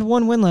Blaney only had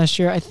 1 win last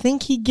year. I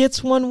think he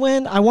gets 1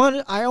 win. I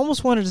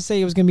almost wanted to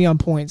say it was going to be on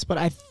points, but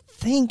I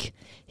think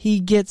he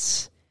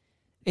gets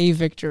a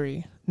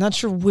victory. Not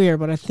sure where,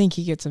 but I think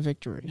he gets a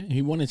victory.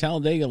 He won at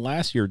Talladega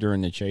last year during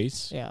the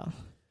chase. Yeah.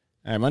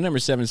 All right, my number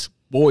 7 is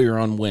Bowyer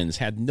on wins.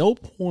 Had no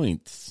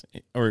points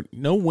or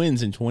no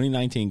wins in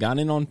 2019. Got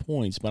in on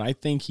points, but I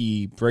think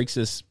he breaks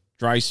this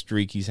dry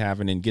streak he's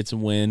having and gets a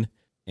win.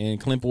 And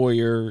Clint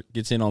Bowyer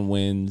gets in on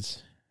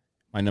wins.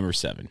 My number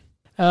 7.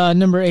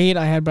 Number 8,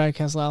 I had Brad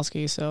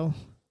Keselowski, so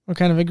we're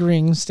kind of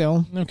agreeing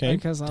still. Okay,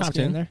 Brad Keselowski top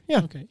 10 in there.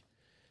 Yeah. Okay.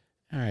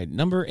 All right,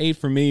 number 8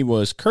 for me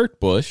was Kurt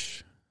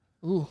Busch.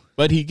 Ooh.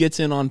 But he gets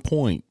in on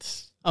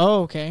points.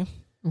 Oh, okay.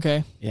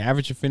 Okay. He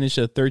averaged a finish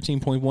of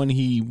 13.1.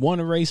 He won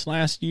a race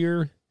last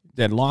year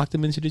that locked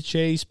him into the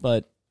chase,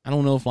 but I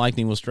don't know if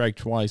lightning will strike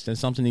twice. Then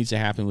something needs to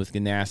happen with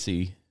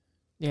Ganassi.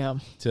 Yeah.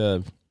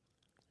 To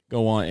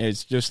go on.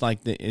 It's just like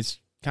it's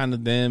kind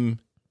of them.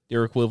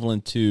 They're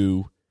equivalent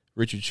to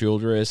Richard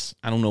Childress.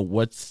 I don't know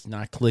what's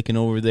not clicking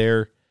over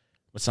there,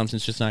 but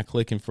something's just not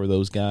clicking for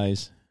those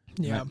guys.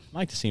 Yeah. I'd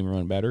like to see him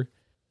run better.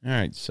 All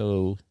right,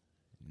 so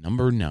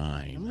number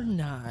 9. Number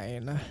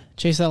 9,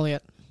 Chase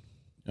Elliott.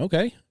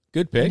 Okay,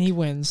 good pick. And he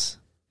wins.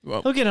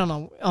 Well, He'll get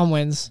on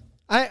wins.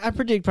 I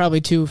predict probably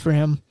 2 for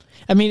him.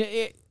 I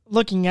mean,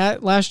 looking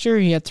at last year,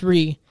 he had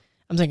 3.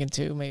 I'm thinking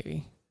 2,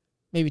 maybe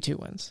 2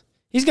 wins.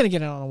 He's going to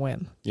get on a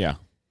win. Yeah.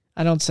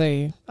 I wouldn't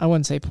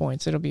say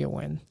points. It'll be a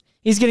win.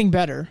 He's getting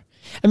better.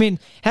 I mean,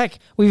 heck,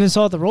 we even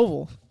saw at the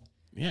Roval.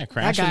 Yeah,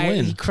 crash that guy, and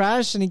win. He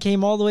crashed and he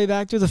came all the way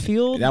back to the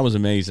field. That was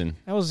amazing.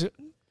 That was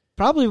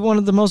probably one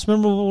of the most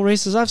memorable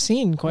races I've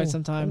seen in quite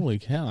some time. Holy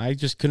cow! I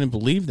just couldn't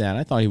believe that.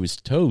 I thought he was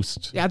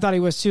toast. Yeah, I thought he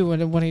was too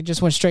when he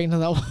just went straight into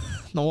the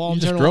wall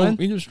and turned around.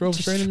 He just drove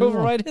straight into the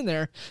wall. Right in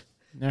there.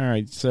 All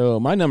right, so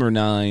my number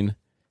 9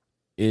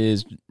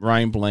 is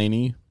Ryan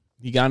Blaney.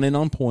 He got in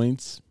on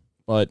points,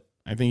 but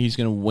I think he's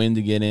going to win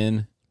to get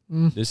in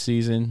this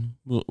season.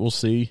 We'll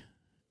see.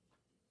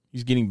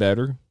 He's getting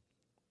better.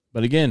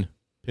 But again,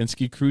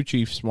 Penske crew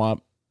chief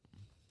swap.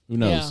 Who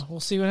knows? Yeah,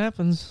 we'll see what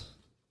happens.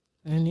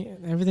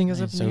 And everything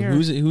is up in the air.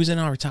 Who's in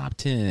our top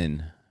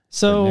 10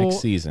 so for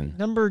next season?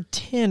 Number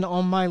 10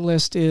 on my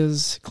list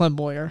is Clint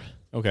Bowyer.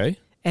 Okay.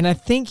 And I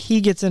think he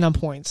gets in on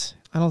points.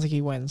 I don't think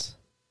he wins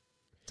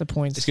the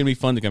points. It's going to be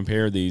fun to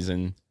compare these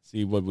and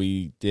see what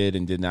we did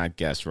and did not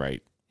guess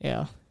right.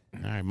 Yeah.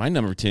 All right, my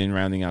number 10,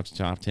 rounding out the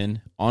top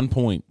 10, on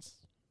points,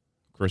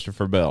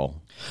 Christopher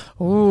Bell.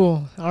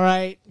 Ooh, all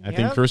right. I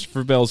think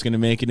Christopher Bell is going to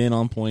make it in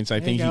on points. I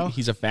There think you go.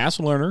 he's a fast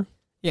learner.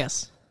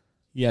 Yes.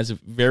 He has a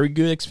very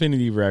good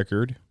Xfinity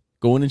record.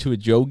 Going into a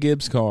Joe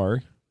Gibbs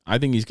car, I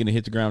think he's going to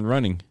hit the ground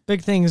running.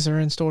 Big things are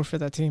in store for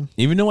that team.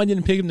 Even though I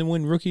didn't pick him to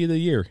win Rookie of the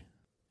Year,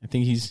 I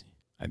think he's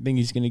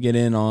going to get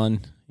in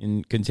on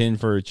and contend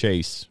for a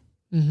chase.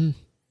 Mm-hmm.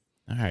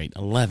 All right,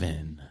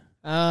 11.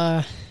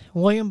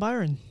 William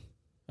Byron.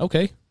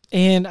 Okay.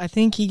 And I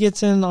think he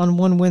gets in on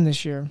 1 win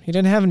this year. He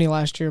didn't have any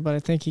last year, but I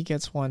think he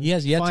gets one. He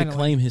has yet to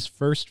claim his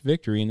first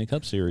victory in the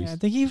Cup Series.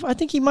 Yeah, I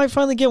think he might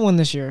finally get one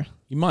this year.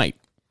 He might.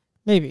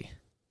 Maybe.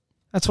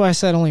 That's why I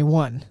said only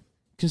 1.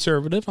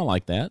 Conservative. I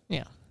like that.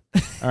 Yeah.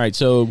 All right,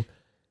 so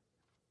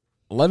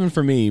 11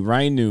 for me,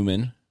 Ryan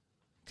Newman,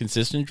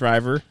 consistent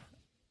driver,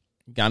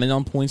 got in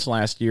on points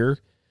last year,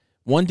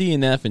 1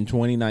 DNF in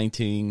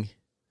 2019,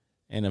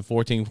 and a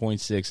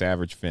 14.6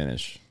 average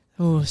finish.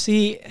 Oh,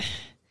 see,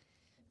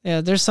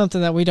 yeah, there's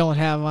something that we don't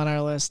have on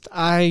our list.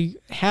 I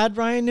had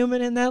Ryan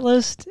Newman in that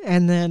list,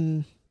 and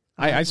then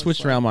I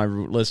switched around my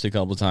list a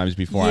couple of times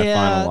before I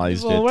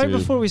finalized it. Right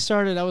before we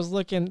started, I was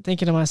thinking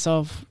to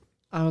myself,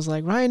 I was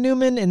like, Ryan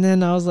Newman, and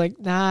then I was like,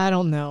 nah, I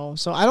don't know.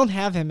 So I don't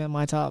have him in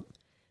my top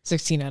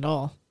 16 at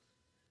all.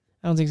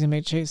 I don't think he's going to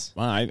make Chase.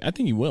 Well, I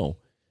think he will.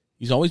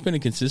 He's always been a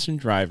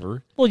consistent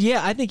driver. Well, yeah,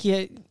 I think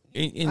he.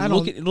 And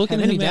look at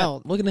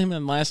him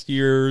in last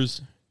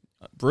year's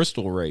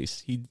Bristol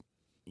race.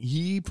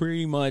 He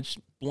pretty much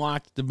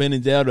blocked the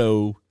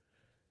Benedetto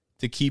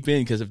to keep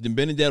in, because if the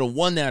Benedetto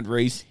won that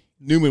race,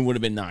 Newman would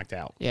have been knocked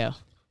out. Yeah.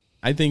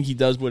 I think he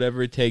does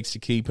whatever it takes to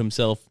keep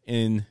himself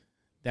in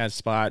that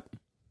spot.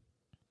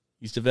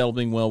 He's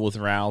developing well with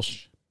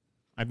Roush.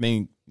 I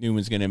think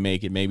Newman's going to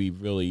make it, maybe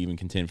really even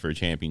contend for a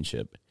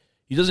championship.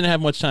 He doesn't have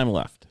much time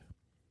left.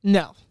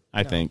 No.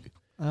 I think.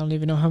 I don't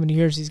even know how many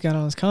years he's got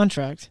on his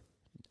contract.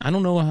 I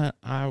don't know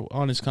how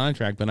on his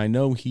contract, but I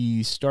know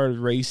he started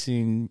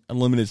racing a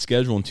limited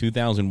schedule in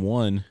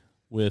 2001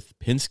 with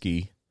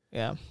Penske.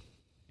 Yeah.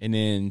 And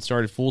then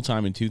started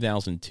full-time in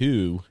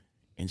 2002,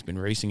 and he's been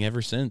racing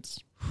ever since.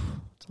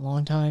 It's a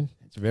long time.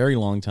 It's a very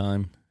long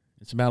time.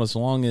 It's about as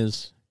long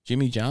as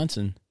Jimmy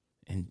Johnson,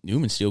 and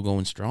Newman's still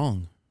going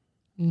strong.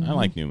 Mm-hmm. I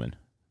like Newman.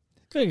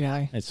 Good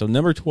guy. And so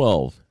number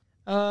 12.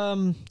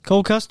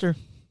 Cole Custer.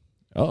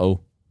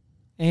 Uh-oh.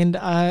 And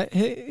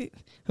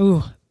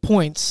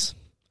points.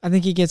 I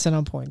think he gets in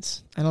on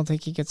points. I don't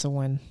think he gets a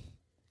win.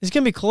 It's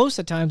going to be close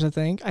at times, I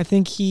think. I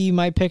think he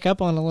might pick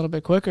up on a little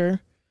bit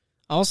quicker.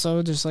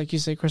 Also, just like you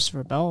say,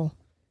 Christopher Bell.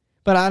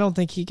 But I don't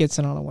think he gets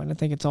in on a win. I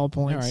think it's all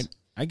points. All right.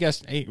 I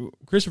guess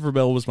Christopher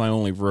Bell was my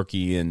only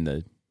rookie in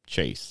the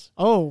chase.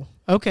 Oh,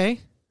 okay.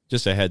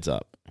 Just a heads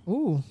up.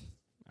 Ooh.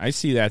 I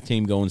see that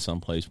team going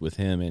someplace with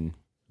him and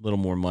a little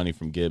more money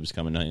from Gibbs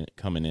coming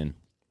in.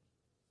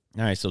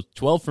 All right, so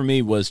 12 for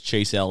me was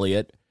Chase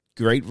Elliott.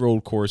 Great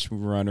road course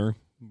runner.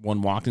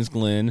 won Watkins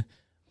Glen,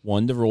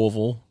 won the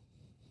Roval.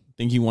 I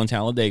think he won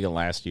Talladega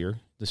last year,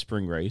 the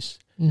spring race.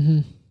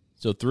 Mm-hmm.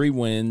 So 3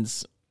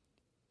 wins,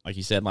 like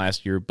you said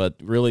last year. But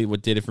really,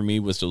 what did it for me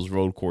was those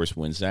road course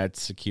wins. That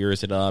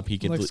secures it up. He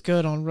looks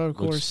good on road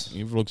course.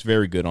 He looks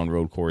very good on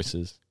road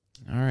courses.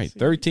 All right,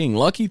 13,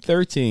 lucky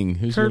 13.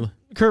 Who's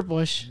Kurt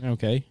Busch?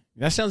 Okay,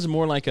 that sounds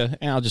more like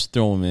I'll just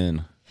throw him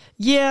in.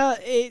 Yeah,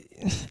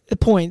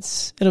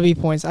 points. It'll be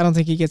points. I don't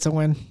think he gets a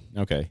win.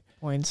 Okay,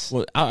 points.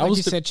 Well, like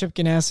you said, Chip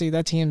Ganassi.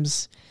 That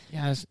team's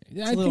I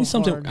think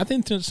something. I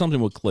think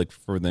something will click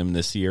for them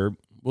this year.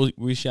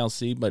 We shall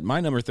see. But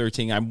my number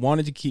 13,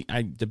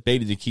 I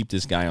debated to keep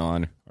this guy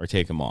on or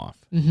take him off.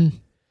 Mm-hmm.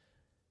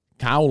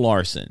 Kyle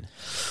Larson.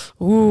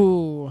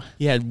 Ooh,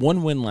 he had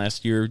 1 win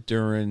last year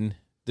during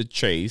the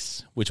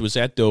chase, which was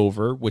at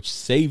Dover, which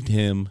saved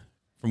him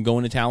from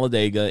going to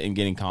Talladega and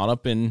getting caught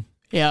up in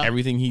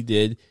everything he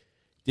did.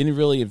 Didn't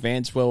really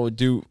advance well,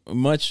 do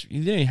much. He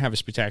didn't have a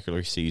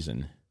spectacular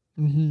season.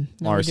 Mm-hmm.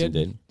 No, Larson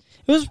did.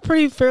 It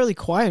was fairly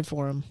quiet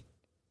for him.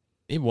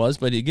 It was,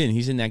 but again,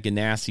 he's in that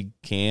Ganassi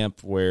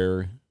camp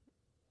where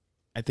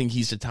I think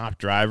he's the top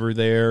driver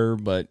there,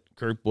 but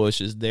Kurt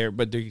Busch is there,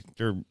 but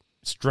they're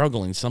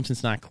struggling.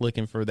 Something's not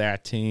clicking for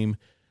that team.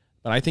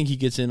 But I think he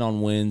gets in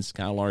on wins.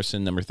 Kyle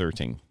Larson, number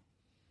 13.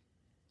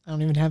 I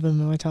don't even have him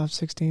in my top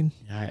 16.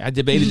 I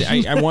debated.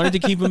 I wanted to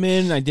keep him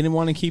in. I didn't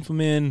want to keep him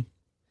in.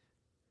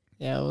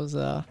 Yeah, it was.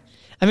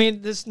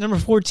 This number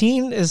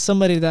 14 is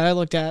somebody that I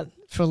looked at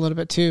for a little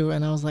bit too,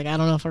 and I was like, I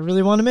don't know if I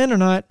really want him in or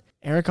not.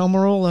 Eric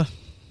Almirola.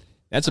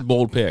 That's a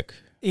bold pick.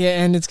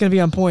 Yeah, and it's going to be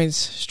on points,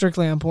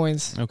 strictly on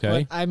points.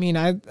 Okay.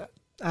 But,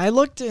 I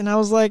looked and I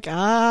was like,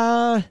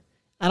 I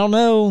don't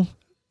know.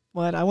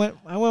 But I went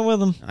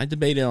with him. I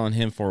debated on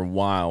him for a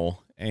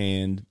while,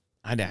 and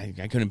I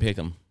couldn't pick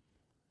him.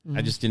 Mm-hmm.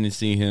 I just didn't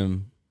see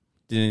him.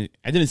 I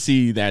didn't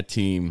see that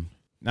team,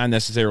 not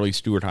necessarily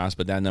Stewart Haas,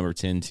 but that number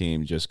 10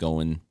 team just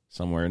going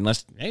somewhere.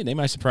 Unless, hey, they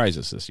might surprise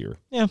us this year.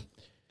 Yeah,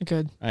 it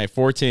could. All right,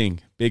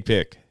 14, big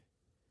pick.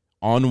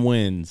 On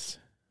wins,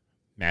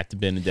 Matt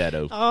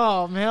DiBenedetto.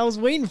 Oh, man, I was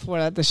waiting for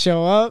that to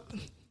show up.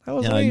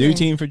 New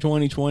team for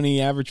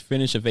 2020, average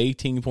finish of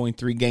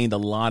 18.3, gained a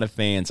lot of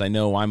fans. I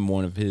know I'm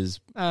one of his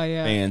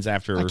fans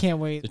after I can't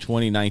wait. The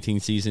 2019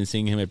 season,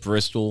 seeing him at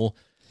Bristol,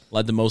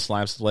 led the most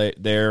laps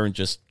there and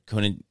just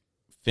couldn't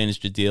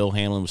finish the deal.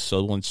 Hamlin was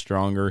so much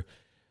stronger.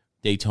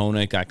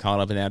 Daytona got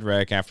caught up in that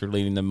wreck after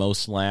leading the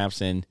most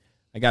laps, and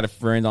I got a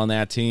friend on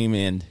that team,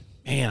 and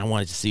man, I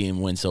wanted to see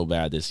him win so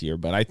bad this year.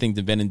 But I think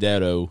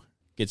DiBenedetto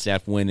gets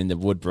that win in the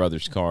Wood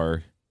Brothers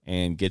car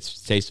and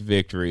gets taste of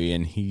victory,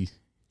 and he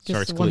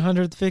starts the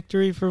 100th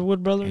victory for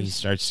Wood Brothers. He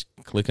starts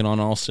clicking on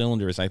all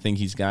cylinders. I think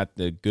he's got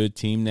the good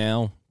team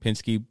now.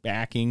 Penske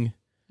backing.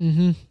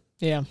 Mm-hmm.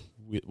 Yeah.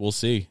 We'll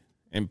see.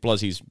 And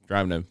plus, he's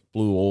driving a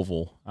blue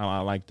oval. I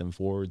like them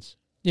Fords.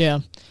 Yeah.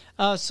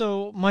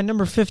 So my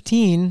number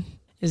 15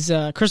 is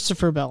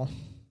Christopher Bell.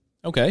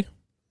 Okay.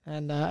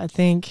 And I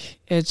think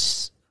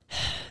this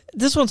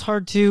one's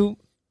hard too.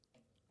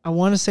 I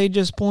want to say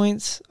just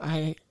points.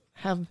 I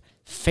have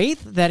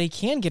faith that he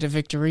can get a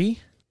victory,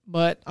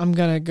 but I'm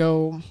going to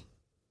go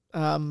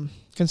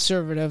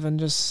conservative and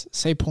just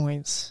say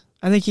points.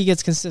 I think he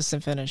gets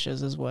consistent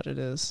finishes is what it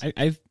is.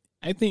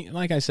 I think,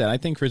 like I said, I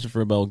think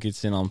Christopher Bell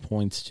gets in on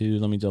points too.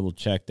 Let me double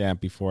check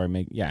that before I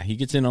make. Yeah, he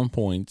gets in on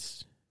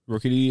points.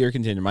 Rookie of the Year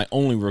contender, my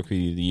only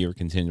Rookie of the Year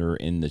contender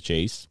in the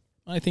chase.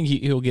 I think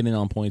he'll get in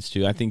on points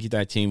too. I think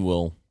that team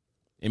will.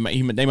 They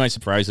might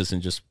surprise us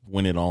and just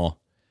win it all.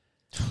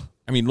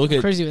 I mean, How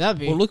crazy would that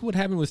be? Well, look what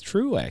happened with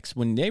Truex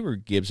when they were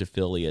Gibbs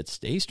affiliates.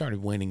 They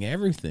started winning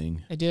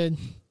everything. They did.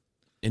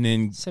 And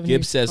then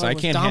Gibbs says, "I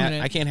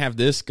can't have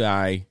this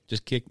guy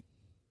just kick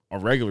our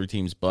regular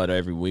team's butt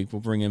every week.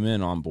 We'll bring him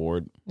in on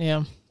board." Yeah.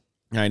 All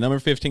right, number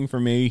 15 for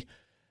me,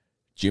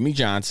 Jimmy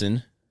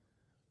Johnson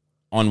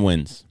on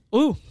wins.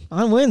 Ooh,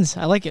 on wins.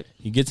 I like it.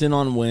 He gets in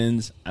on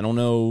wins. I don't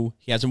know.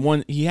 He hasn't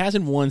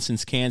won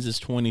since Kansas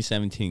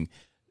 2017.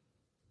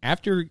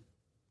 After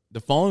the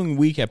following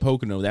week at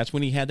Pocono, that's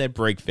when he had that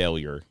brake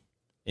failure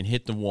and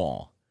hit the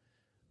wall.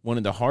 One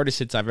of the hardest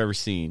hits I've ever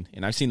seen.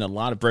 And I've seen a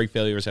lot of brake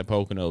failures at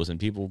Poconos and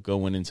people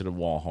going into the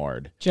wall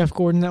hard. Jeff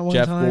Gordon that one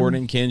time. Jeff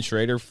Gordon, Ken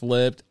Schrader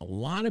flipped. A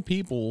lot of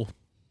people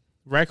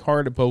wreck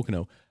hard at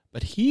Pocono.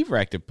 But he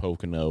wrecked at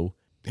Pocono.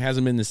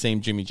 Hasn't been the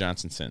same Jimmy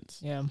Johnson since.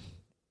 Yeah.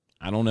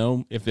 I don't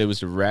know if it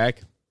was the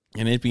wreck.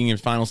 And it being in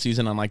final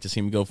season, I'd like to see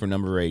him go for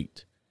number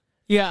 8.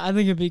 Yeah, I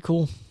think it'd be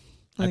cool.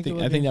 I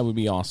think that would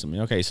be awesome.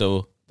 Okay,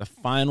 so the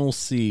final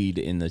seed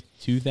in the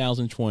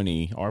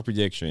 2020, our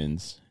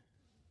predictions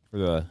for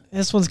the...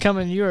 This one's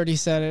coming. You already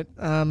said it.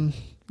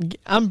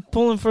 I'm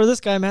pulling for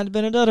this guy, Matt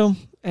DiBenedetto,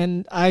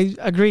 and I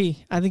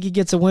agree. I think he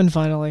gets a win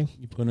finally.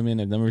 You put him in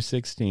at number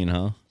 16,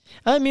 huh?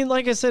 I mean,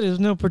 like I said, it was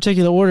no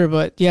particular order,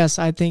 but yes,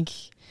 I think...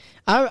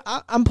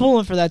 I'm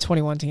pulling for that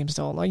 21 team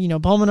still. Like,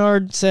 Paul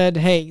Menard said,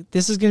 hey,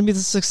 this is going to be the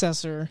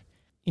successor.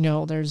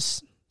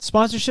 There's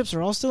sponsorships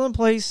are all still in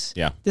place.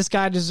 Yeah. This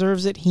guy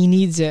deserves it. He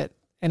needs it.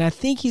 And I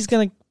think he's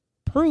going to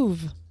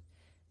prove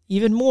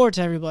even more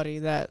to everybody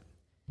that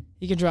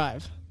he can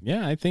drive.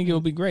 Yeah, I think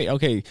it'll be great.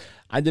 Okay,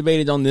 I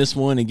debated on this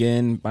one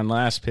again. My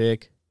last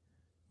pick,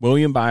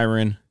 William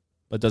Byron,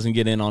 but doesn't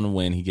get in on a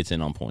win. He gets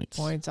in on points.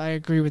 I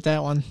agree with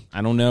that one.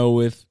 I don't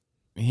know if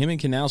him and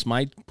Canals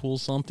might pull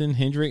something.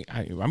 Hendrick,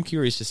 I'm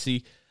curious to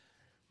see.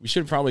 We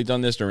should have probably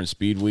done this during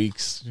speed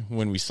weeks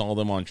when we saw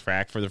them on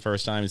track for the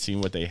first time and seen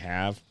what they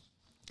have.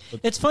 But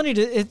it's funny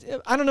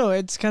I don't know.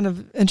 It's kind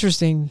of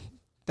interesting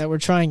that we're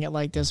trying it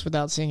like this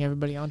without seeing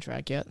everybody on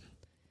track yet.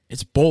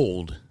 It's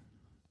bold.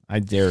 I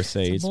dare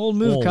say it's a bold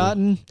move,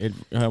 Cotton.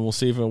 We'll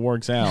see if it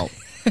works out.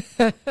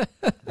 All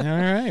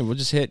right, we'll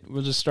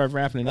just start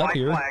wrapping it up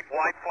here. White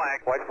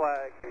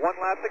flag. 1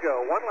 lap to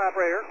go. 1 lap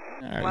right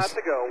here. Lap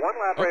to go. 1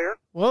 lap right here.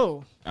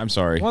 Whoa. I'm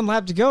sorry. 1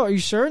 lap to go. Are you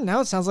sure? Now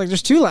it sounds like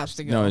there's 2 laps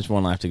to go. No, it's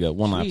 1 lap to go.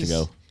 1 lap to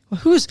go.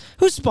 Well, whose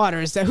spotter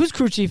is that? Whose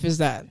crew chief is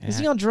that? Is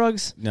he on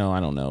drugs? No, I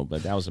don't know,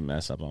 but that was a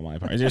mess up on my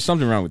part. There's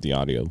something wrong with the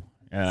audio.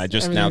 And I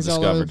just now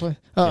discovered.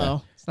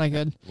 Uh-oh. It's not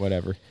good.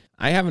 Whatever.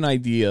 I have an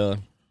idea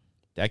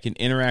that can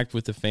interact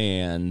with the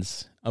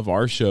fans of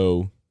our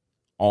show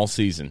all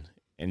season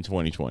in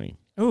 2020.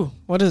 Ooh,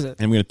 what is it?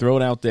 And I'm going to throw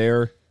it out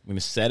there. I'm going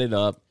to set it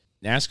up.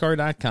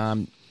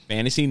 NASCAR.com,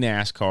 Fantasy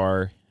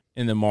NASCAR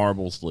in the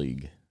Marbles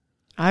League.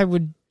 I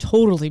would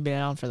totally be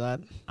down for that.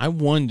 I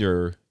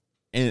wonder,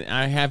 and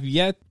I have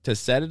yet to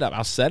set it up.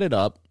 I'll set it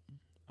up.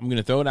 I'm going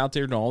to throw it out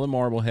there to all the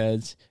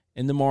Marbleheads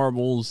in the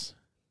Marbles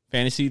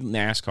Fantasy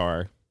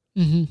NASCAR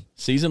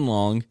season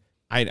long.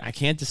 I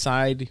can't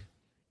decide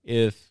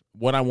if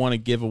what I want to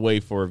give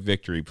away for a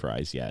victory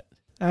prize yet.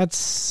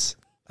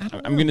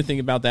 I'm going to think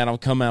about that. I'll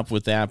come up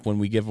with that when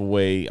we give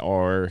away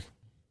our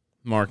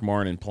Mark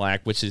Martin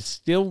plaque, which is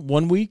still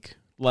 1 week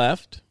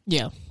left.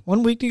 Yeah,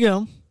 1 week to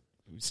go.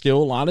 Still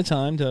a lot of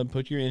time to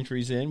put your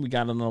entries in. We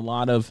got a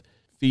lot of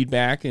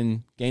feedback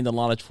and gained a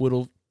lot of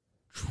Twitter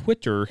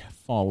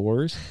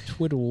followers.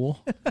 Oh,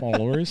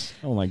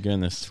 my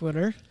goodness.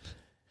 Twitter.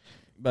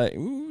 But,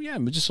 yeah,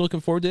 I'm just looking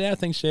forward to that.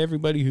 Thanks to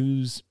everybody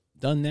who's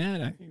done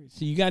that.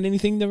 So you got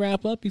anything to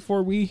wrap up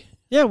before we...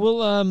 Yeah,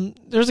 well,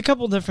 there's a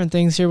couple different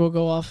things here we'll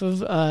go off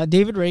of.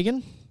 David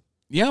Reagan.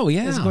 Yeah,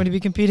 is going to be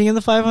competing in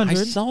the 500. I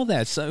saw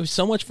that.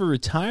 So much for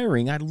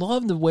retiring. I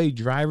love the way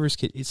drivers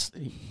can.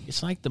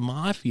 It's like the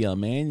mafia,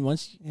 man.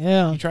 Once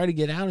you try to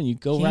get out and you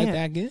go right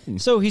back in.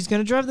 So he's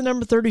going to drive the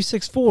number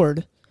 36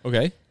 Ford.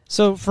 Okay.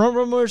 So Front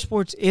Row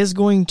Motorsports is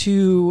going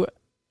to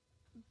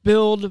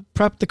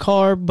prep the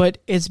car, but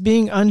it's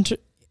being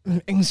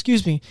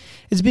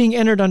it's being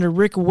entered under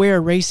Rick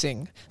Ware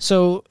Racing.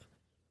 So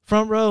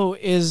Front Row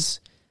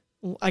is,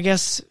 I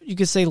guess you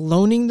could say,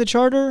 loaning the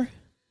charter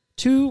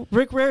to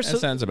Rick Ware. That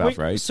sounds about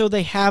right. So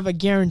they have a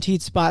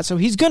guaranteed spot. So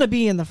he's going to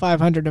be in the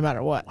 500 no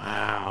matter what.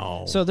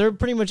 Wow. So they're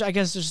pretty much, I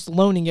guess, just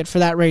loaning it for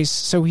that race.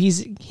 So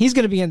he's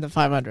going to be in the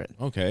 500.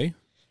 Okay.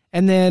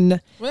 And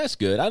then... Well, that's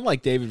good. I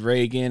like David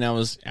Reagan.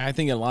 I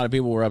think a lot of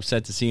people were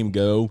upset to see him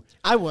go.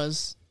 I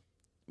was.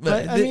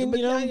 But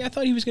I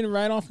thought he was going to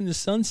ride off in the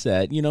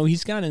sunset.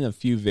 He's gotten a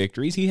few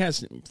victories. He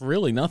has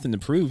really nothing to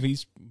prove.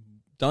 He's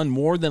done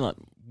more than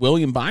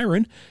William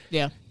Byron.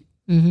 Yeah.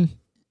 Mm-hmm.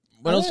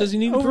 What else does he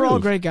need to prove? Overall,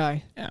 great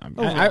guy. Yeah,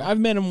 I've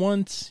met him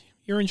once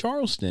here in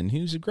Charleston. He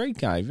was a great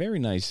guy. Very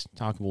nice,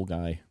 talkable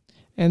guy.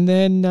 And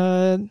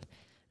then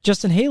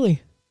Justin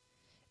Haley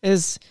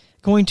is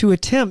going to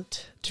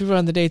attempt to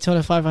run the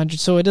Daytona 500,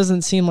 so it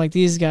doesn't seem like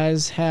these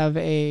guys have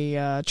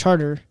a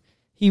charter.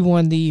 He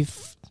won the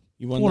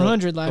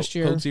 400 last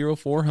year. Coke Zero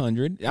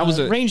 400. That was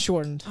rain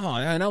shortened. Oh,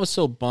 and I was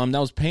so bummed. I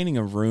was painting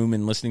a room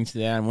and listening to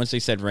that. And once they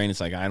said rain, it's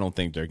like, I don't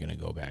think they're going to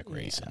go back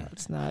racing. Yeah,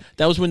 it's not.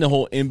 That was when the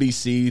whole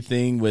NBC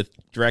thing with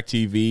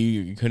DirecTV,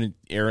 you couldn't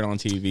air it on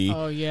TV.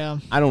 Oh, yeah.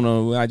 I don't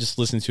know. I just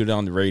listened to it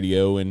on the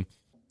radio and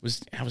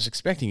I was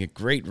expecting a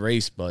great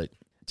race, but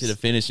to the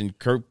finish, and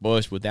Kurt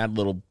Busch with that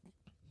little,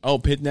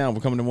 pit now,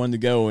 we're coming to 1 to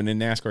go. And then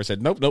NASCAR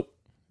said, nope.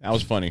 That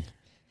was funny.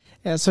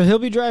 Yeah, so he'll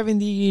be driving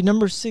the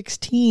number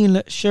 16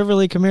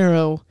 Chevrolet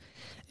Camaro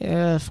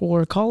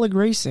for Colleague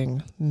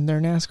Racing in their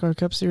NASCAR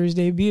Cup Series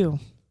debut.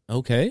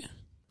 Okay.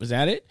 Was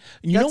that it?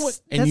 And know what?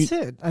 That's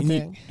it, I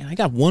think. And I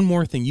got one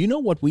more thing. You know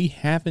what we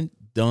haven't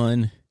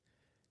done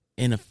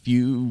in a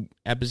few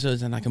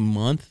episodes in like a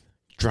month?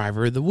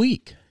 Driver of the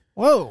Week.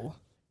 Whoa.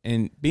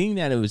 And being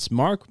that it was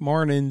Mark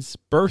Martin's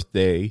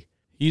birthday,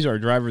 he's our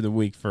Driver of the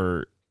Week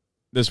for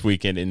this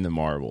weekend in the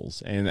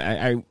Marbles. And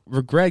I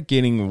regret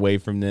getting away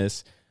from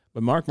this.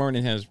 But Mark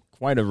Martin has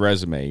quite a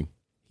resume.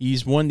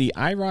 He's won the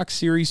IROC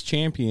Series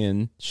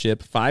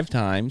Championship 5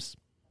 times,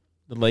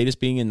 the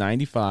latest being in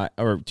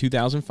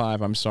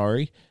 2005,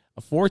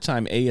 a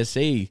 4-time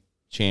ASA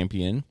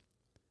champion,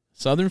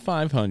 Southern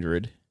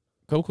 500,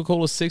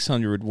 Coca-Cola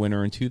 600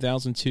 winner in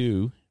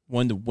 2002,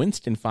 won the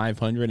Winston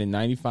 500 in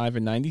 95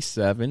 and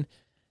 97,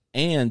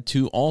 and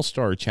 2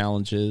 All-Star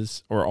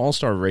challenges or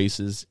All-Star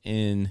races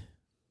in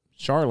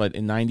Charlotte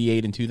in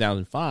 98 and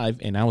 2005,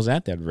 and I was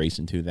at that race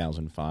in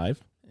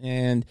 2005.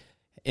 And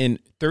in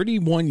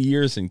 31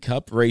 years in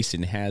Cup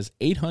racing, has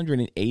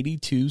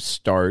 882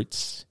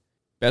 starts.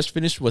 Best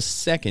finish was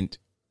second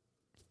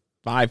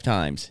 5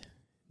 times.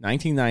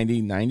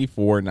 1990,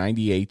 94,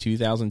 98,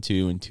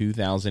 2002, and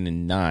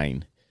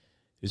 2009.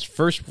 His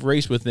first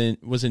race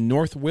was in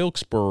North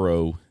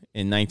Wilkesboro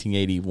in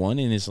 1981,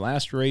 and his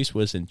last race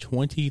was in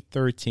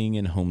 2013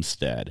 in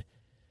Homestead.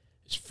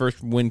 His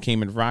first win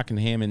came at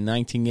Rockingham in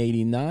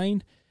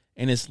 1989,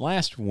 and his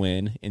last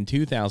win in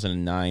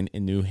 2009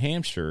 in New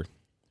Hampshire.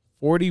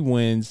 40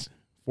 wins,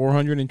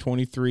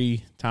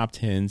 423 top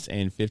tens,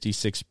 and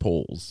 56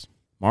 poles.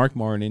 Mark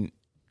Martin,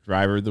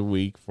 driver of the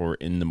week for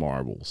In the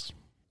Marbles.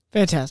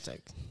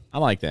 Fantastic. I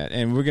like that,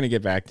 and we're going to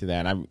get back to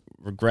that. I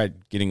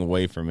regret getting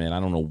away from it. I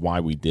don't know why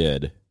we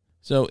did.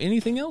 So,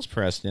 anything else,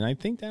 Preston? I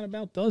think that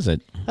about does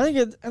it. I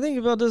think it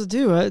about does it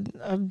too.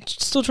 I'm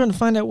still trying to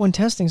find out when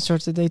testing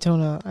starts at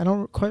Daytona. I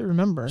don't quite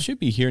remember. Should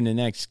be here in the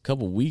next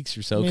couple weeks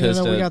or so. We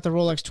got the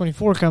Rolex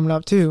 24 coming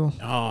up too.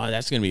 Oh,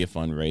 that's going to be a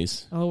fun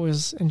race. I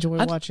always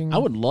enjoy watching. I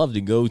would love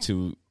to go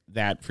to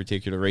that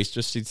particular race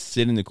just to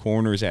sit in the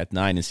corners at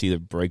night and see the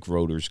brake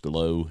rotors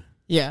glow.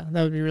 Yeah,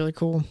 that would be really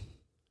cool.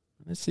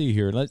 Let's see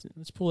here. Let's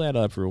pull that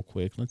up real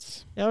quick.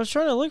 Yeah, I was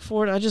trying to look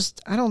for it. I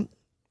don't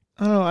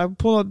know. I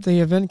pull up the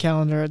event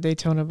calendar at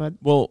Daytona, but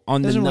it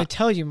doesn't really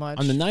tell you much.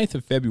 On the 9th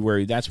of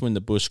February, that's when the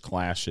Busch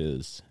Clash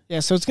is. Yeah,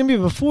 so it's going to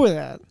be before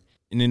that.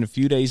 And then a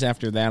few days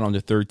after that, on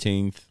the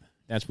 13th,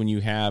 that's when you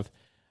have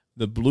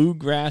the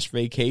Bluegrass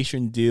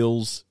Vacation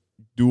Deals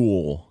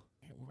Duel.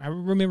 I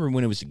remember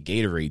when it was the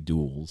Gatorade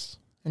Duels.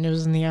 And it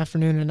was in the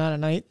afternoon and not at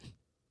night?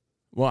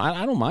 Well,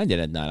 I don't mind it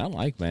at night. I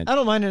like that. I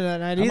don't mind it at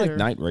night either. I like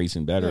night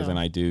racing better than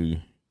I do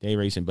day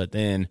racing. But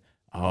then,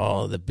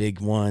 the big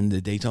one, the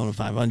Daytona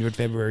 500,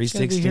 February 16th. It's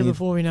going to be here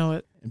before we know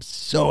it. I'm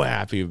so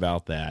happy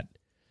about that.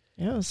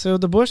 Yeah, so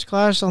the Busch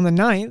Clash on the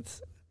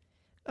 9th.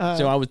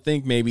 So I would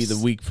think maybe the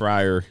week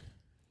prior,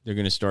 they're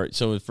going to start.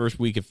 So the first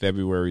week of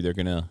February, they're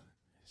going to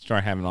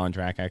start having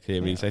on-track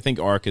activities. Yeah. I think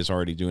ARC is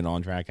already doing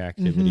on-track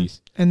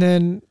activities. Mm-hmm. And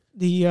then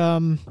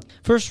the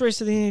first race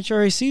of the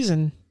NHRA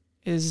season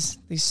is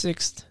the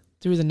 6th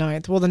through the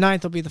 9th. Well, the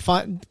 9th will be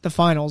the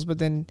finals, but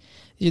then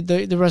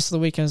the rest of the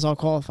weekend is all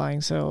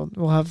qualifying. So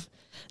we'll have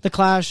the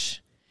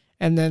Clash,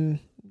 and then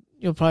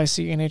you'll probably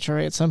see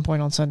NHRA at some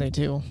point on Sunday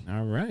too.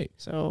 All right.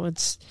 So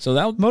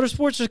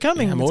motorsports is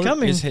coming. Yeah, it's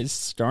coming. It's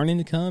starting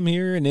to come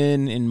here, and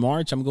then in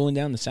March I'm going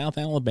down to South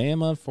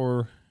Alabama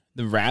for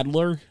the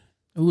Rattler.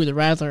 Ooh, the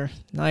Rattler.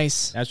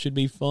 Nice. That should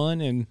be fun,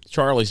 and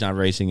Charlie's not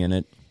racing in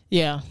it.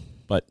 Yeah.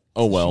 But,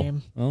 oh well.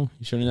 Shame. Well,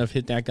 you shouldn't have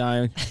hit that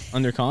guy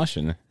under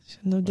caution.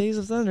 No Days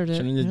of Thunder did.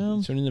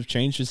 Shouldn't have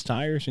changed his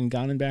tires and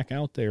gotten back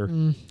out there.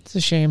 It's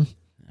a shame.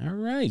 All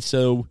right,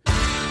 so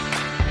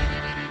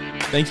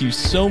thank you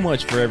so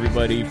much for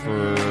everybody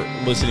for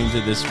listening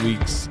to this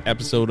week's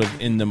episode of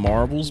In the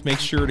Marbles. Make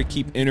sure to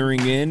keep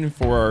entering in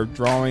for our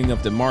drawing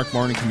of the Mark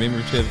Martin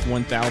commemorative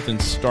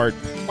 1000 start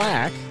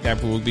plaque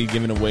that will be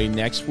given away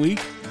next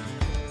week.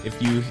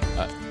 If you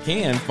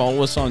can,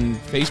 follow us on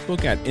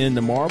Facebook at In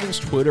the Marbles,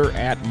 Twitter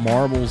at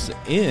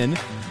MarblesIn,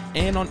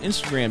 and on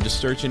Instagram,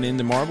 just search In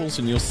the Marbles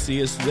and you'll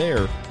see us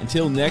there.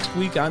 Until next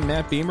week, I'm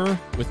Matt Beamer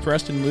with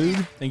Preston Mood.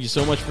 Thank you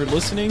so much for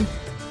listening.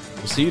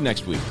 We'll see you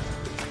next week.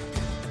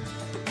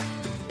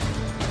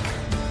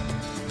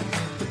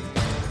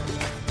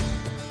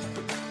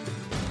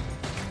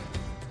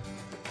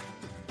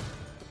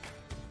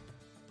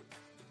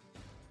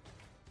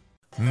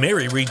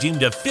 Mary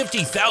redeemed a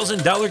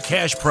 $50,000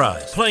 cash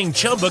prize playing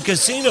Chumba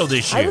Casino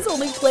this year. I was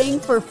only playing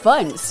for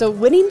fun, so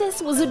winning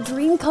this was a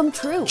dream come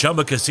true.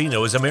 Chumba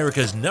Casino is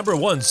America's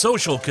 #1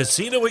 social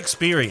casino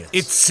experience.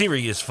 It's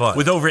serious fun.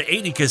 With over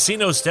 80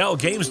 casino-style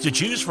games to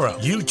choose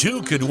from, you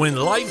too could win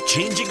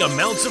life-changing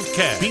amounts of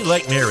cash. Be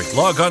like Mary.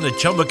 Log on to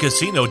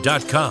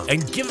ChumbaCasino.com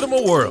and give them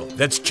a whirl.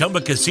 That's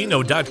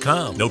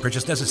ChumbaCasino.com. No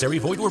purchase necessary.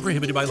 Void where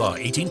prohibited by law.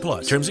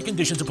 18+. Terms and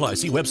conditions apply.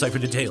 See website for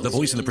details. The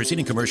voice in the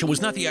preceding commercial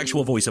was not the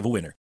actual voice of a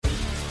winner.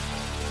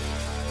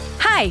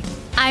 Hi,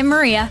 I'm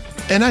Maria.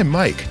 And I'm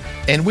Mike.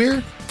 And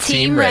we're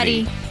Team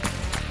Ready.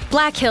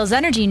 Black Hills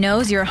Energy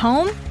knows your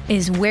home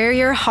is where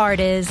your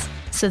heart is,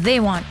 so they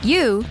want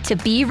you to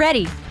be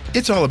ready.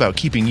 It's all about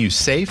keeping you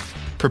safe,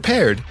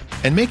 prepared,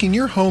 and making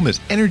your home as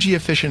energy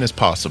efficient as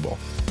possible.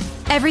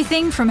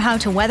 Everything from how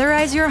to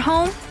weatherize your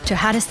home to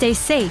how to stay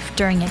safe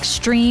during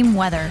extreme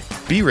weather.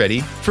 Be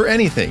ready for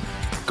anything.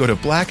 Go to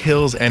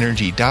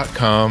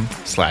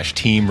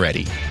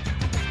blackhillsenergy.com/teamready.